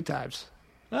lottery 3 times.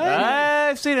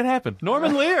 I've seen it happen.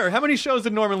 Norman Lear. How many shows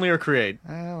did Norman Lear create?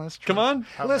 Well, that's true. Come on.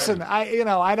 Listen,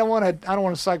 I don't want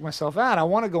to psych myself out. I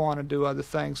want to go on and do other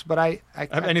things, but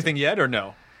have anything yet or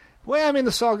no? Well, I mean,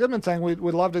 the Saul Goodman thing, we'd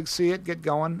love to see it get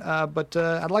going, but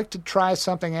I'd like to try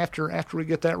something after we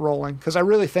get that rolling, because I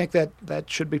really think that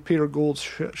should be Peter Gould's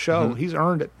show. Mm-hmm. He's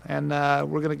earned it, and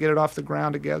we're going to get it off the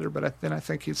ground together, but I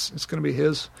think it's going to be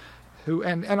his.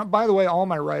 And by the way, all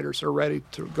my writers are ready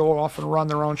to go off and run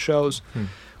their own shows,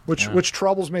 which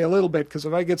troubles me a little bit, because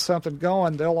if I get something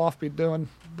going, they'll all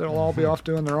be off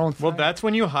doing their own thing. Well, that's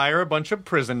when you hire a bunch of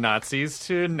prison Nazis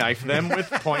to knife them with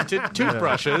pointed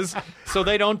toothbrushes so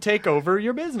they don't take over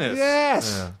your business.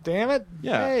 Yes. Damn it.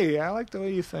 Yeah. Hey, I like the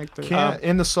way you think there.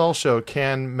 In the Saul show,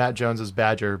 can Matt Jones's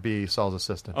Badger be Saul's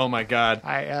assistant? Oh my God.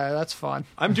 That's fun.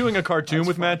 I'm doing a cartoon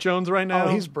with Matt Jones right now. Oh,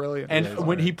 he's brilliant. And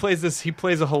when he plays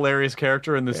a hilarious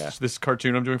character in this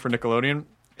cartoon I'm doing for Nickelodeon,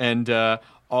 and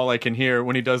all I can hear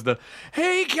when he does the,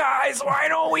 "Hey guys, why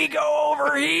don't we go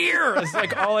over here?" It's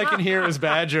like all I can hear is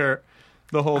Badger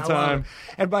the whole time.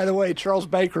 And by the way, Charles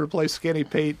Baker, who plays Skinny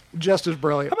Pete, just as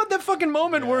brilliant. How about that fucking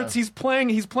moment where he's playing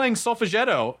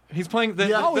solfeggio? He's playing the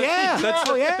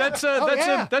That's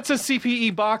a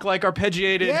CPE Bach like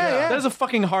arpeggiated. That is a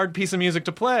fucking hard piece of music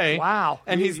to play. Wow.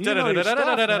 And he's and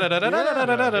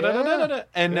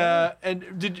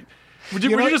did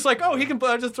were you just like, oh, he can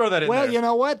play, just throw that in there? Well, you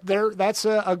know what? That's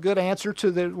a good answer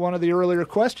to one of the earlier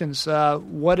questions.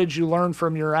 What did you learn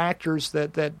from your actors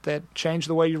that changed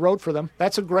the way you wrote for them?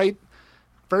 That's a great,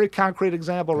 very concrete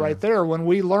example right there. When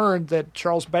we learned that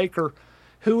Charles Baker,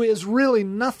 who is really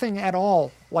nothing at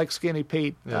all like Skinny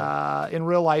Pete in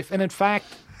real life, and in fact,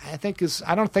 I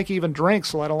don't think he even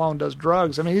drinks, let alone does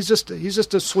drugs. I mean, he's just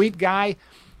a sweet guy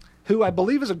who I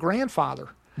believe is a grandfather.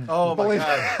 Oh my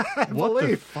God! What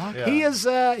the fuck? He is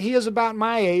about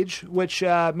my age, which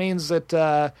means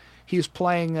that he's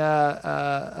playing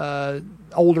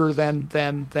older than.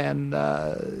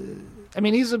 I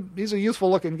mean, he's a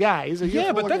youthful looking guy.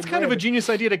 But that's kind of a genius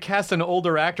idea to cast an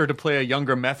older actor to play a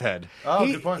younger meth head. Oh,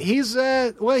 good point. He was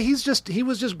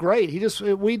just great. He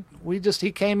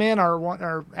came in.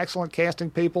 Our excellent casting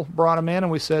people brought him in,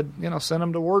 and we said, send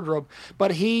him to wardrobe.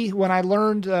 But when I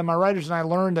learned, my writers and I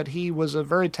learned that he was a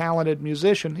very talented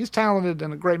musician. He's talented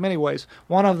in a great many ways.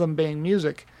 One of them being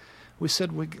music. We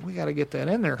said we got to get that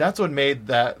in there. That's what made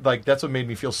that's what made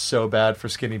me feel so bad for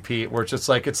Skinny Pete, where it's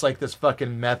like this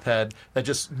fucking meth head that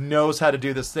just knows how to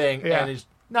do this thing and he's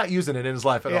not using it in his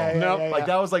life at all.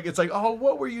 That was like, it's like, oh,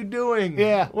 what were you doing?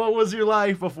 Yeah. What was your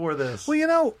life before this?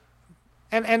 Well,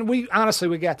 and we honestly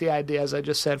we got the idea, as I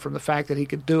just said, from the fact that he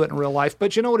could do it in real life.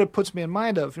 But you know what it puts me in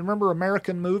mind of? You remember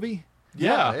American Movie?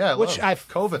 Yeah, which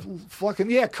Coven.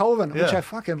 Coven. Which I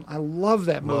love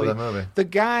that movie. Love that movie. The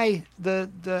guy,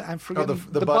 I'm forgetting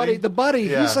the buddy. The buddy.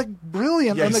 Yeah. He's like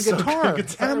brilliant on the guitar.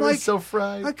 And I'm like, so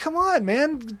fried. Come on,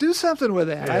 man, do something with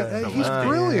that. Yeah. He's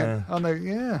brilliant on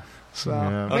the So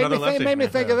made me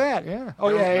think of that. Yeah. Oh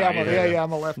yeah.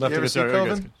 I'm a lefty. You ever see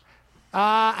Coven?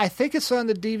 I think it's on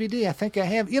the DVD. I think I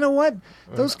have. You know what?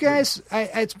 Those guys.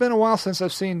 It's been a while since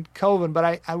I've seen Coven,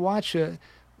 but I watch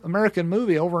American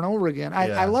Movie over and over again.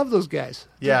 I love those guys.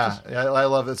 I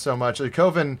love it so much.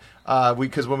 Coven,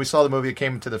 because when we saw the movie, it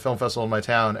came to the film festival in my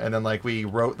town, and then we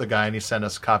wrote the guy, and he sent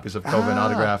us copies of Coven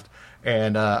autographed,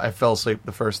 and I fell asleep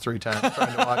the first 3 times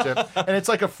trying to watch it. And it's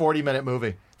like a 40-minute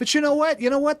movie. But you know what?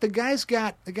 The guy's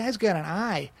got an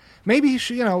eye. Maybe he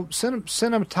should,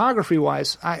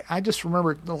 cinematography-wise, I just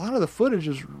remember a lot of the footage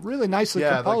is really nicely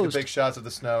composed. Yeah, like the big shots of the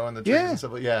snow and the trees and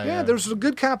stuff. Yeah, there's a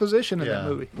good composition in that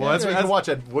movie. Well, you can watch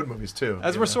Ed Wood movies too.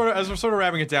 As we're sort of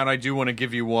wrapping it down, I do want to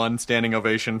give you one standing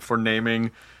ovation for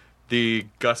naming the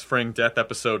Gus Fring death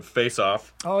episode "Face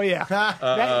Off." Oh yeah,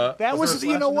 that was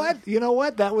you know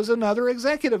what? That was another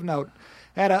executive note.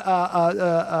 Had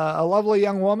a lovely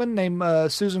young woman named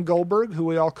Susan Goldberg, who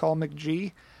we all call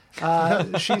McG.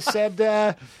 She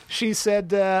said,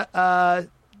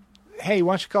 hey,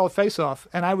 why don't you call it Face Off?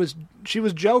 And she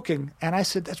was joking, and I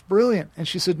said, that's brilliant. And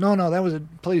she said, no, that was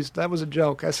a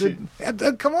joke. I said,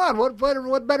 come on, what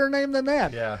better name than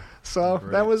that? Yeah. So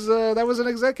great. that was an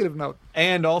executive note.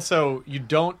 And also, you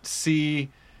don't see,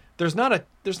 there's not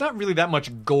really that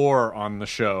much gore on the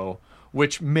show,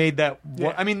 which made that.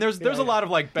 Yeah. I mean, there's a lot of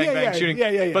bang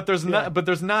shooting, but there's not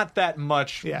that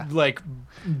much There's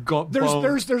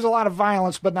a lot of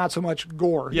violence, but not so much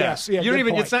gore. Yeah. Yes, yeah. You don't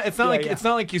even. Point. It's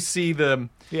not like you see the.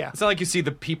 Yeah. It's not like you see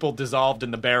the people dissolved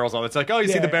in the barrels. It's like, oh, you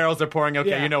see the barrels they're pouring.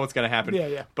 Okay, you know what's going to happen.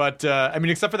 Yeah. But I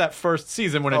mean, except for that first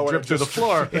season when it dripped through the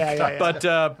floor. But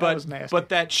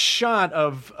that shot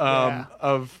of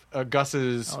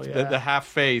Gus's the half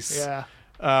face. Yeah.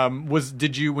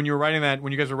 When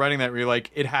you guys were writing that, were you like,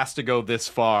 it has to go this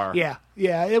far? Yeah.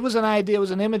 It was an idea. It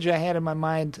was an image I had in my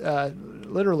mind,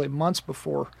 literally months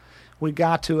before we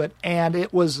got to it, and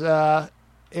it was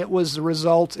it was the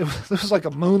result. It was like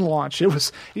a moon launch. It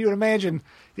was, you would imagine,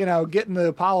 getting the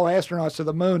Apollo astronauts to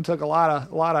the moon took a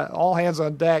lot of all hands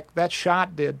on deck. That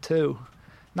shot did too.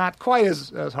 Not quite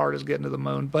as hard as getting to the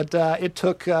moon, but it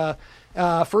took,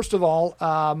 first of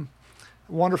all,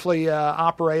 wonderfully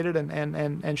operated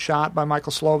and shot by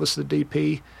Michael Slovis, the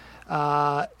DP.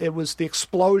 It was the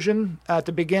explosion at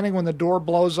the beginning when the door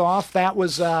blows off. That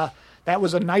was a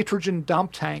nitrogen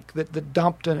dump tank that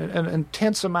dumped an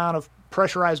intense amount of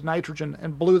pressurized nitrogen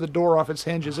and blew the door off its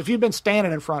hinges. If you'd been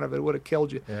standing in front of it, it would have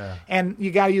killed you. Yeah. And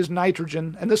you got to use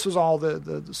nitrogen. And this was all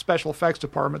the special effects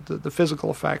department, the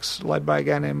physical effects, led by a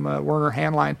guy named Werner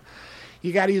Hanlein.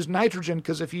 You got to use nitrogen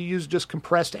because if you use just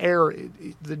compressed air,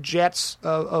 the jets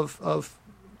of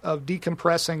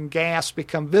decompressing gas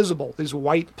become visible. These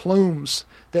white plumes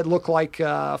that look like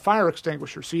fire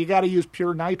extinguishers. So you got to use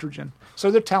pure nitrogen. So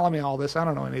they're telling me all this. I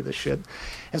don't know any of this shit.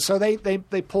 And so they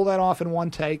pull that off in one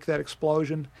take, that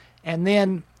explosion. And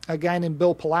then a guy named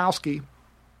Bill Pulowski,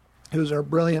 who's our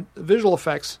brilliant visual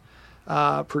effects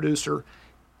producer,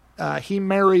 he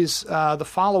marries the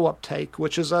follow-up take,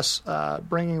 which is us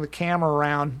bringing the camera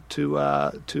around to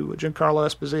Giancarlo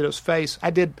Esposito's face.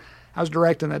 I was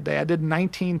directing that day. I did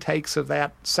 19 takes of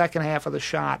that second half of the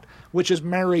shot, which is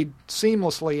married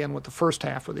seamlessly in with the first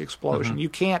half of the explosion. You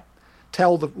can't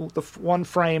tell the one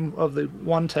frame of the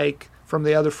one take from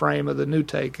the other frame of the new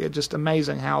take. It's just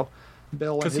amazing how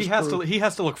Bill and his because he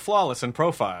has to look flawless in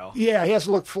profile. Yeah, he has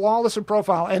to look flawless in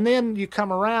profile. And then you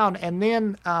come around, and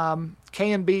then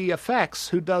K&B Effects,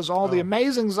 who does all the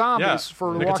amazing zombies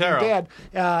for The Walking Dead.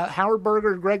 Howard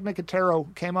Berger and Greg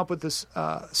Nicotero came up with this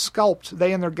sculpt.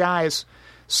 They and their guys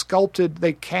sculpted,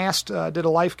 they did a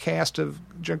life cast of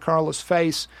Giancarlo's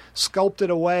face, sculpted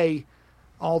away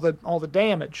all the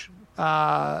damage,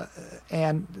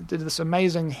 and did this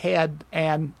amazing head,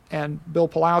 and Bill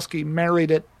Pulowski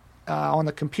married it on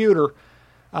the computer,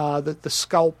 the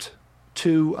sculpt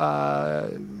to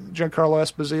Giancarlo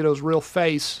Esposito's real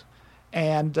face.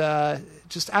 And I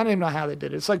don't even know how they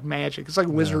did it. It's like magic. It's like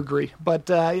wizardry. But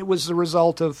it was the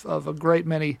result of a great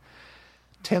many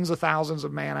tens of thousands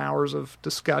of man hours of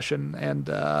discussion and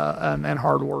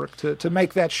hard work to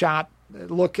make that shot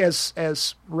look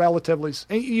as relatively.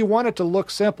 You want it to look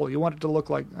simple. You want it to look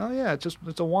like, oh yeah, it's a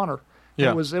oneer.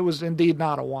 Yeah. It was indeed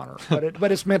not a oneer,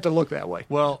 but it's meant to look that way.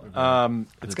 Well,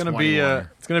 it's going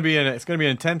to be an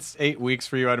intense 8 weeks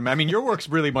for you. I mean, your work's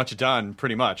really much done,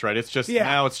 pretty much, right? It's just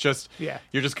now it's just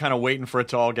you're just kind of waiting for it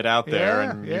to all get out there,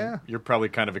 and you're probably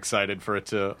kind of excited for it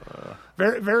to.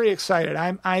 Very, very excited.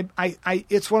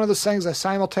 It's one of those things I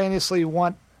simultaneously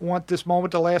want this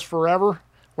moment to last forever,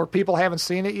 where people haven't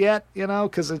seen it yet,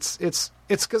 because it's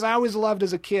because I always loved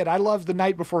as a kid. I loved The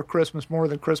Night Before Christmas more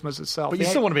than Christmas itself. But you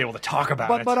still want to be able to talk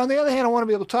about it. But on the other hand, I want to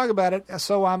be able to talk about it.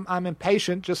 So I'm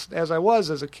impatient, just as I was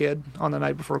as a kid on The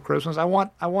Night Before Christmas. I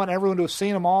want everyone to have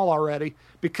seen them all already,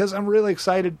 because I'm really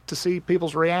excited to see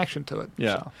people's reaction to it.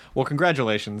 Yeah. So. Well,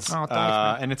 congratulations. Oh, thanks,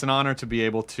 man. And it's an honor to be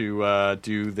able to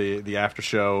do the after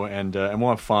show, and we'll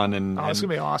have fun. And it's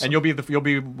gonna be awesome. And you'll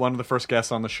be one of the first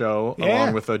guests on the show,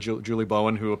 along with Julie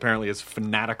Bowen, who apparently is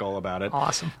fanatical about it.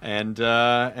 Awesome. And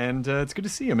it's good to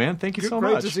see you, man. Thank you so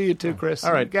much. Great to see you too, Chris.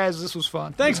 All right, guys, this was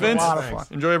fun. Thanks, Vince. A lot of fun.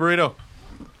 Enjoy a burrito.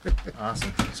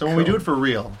 Awesome. So when we do it for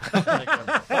real,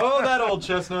 Oh, that old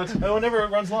chestnut. whenever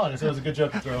it runs long, it was a good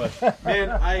joke to throw in.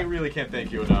 Man, I really can't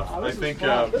thank you enough.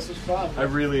 This was fun. I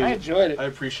really I enjoyed it. I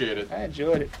appreciate it. I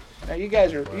enjoyed it. Now you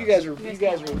guys are. Oh,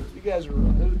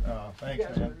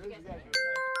 thanks, man.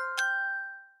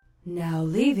 Now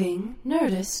leaving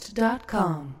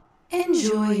Nerdist.com.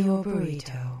 Enjoy your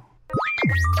burrito.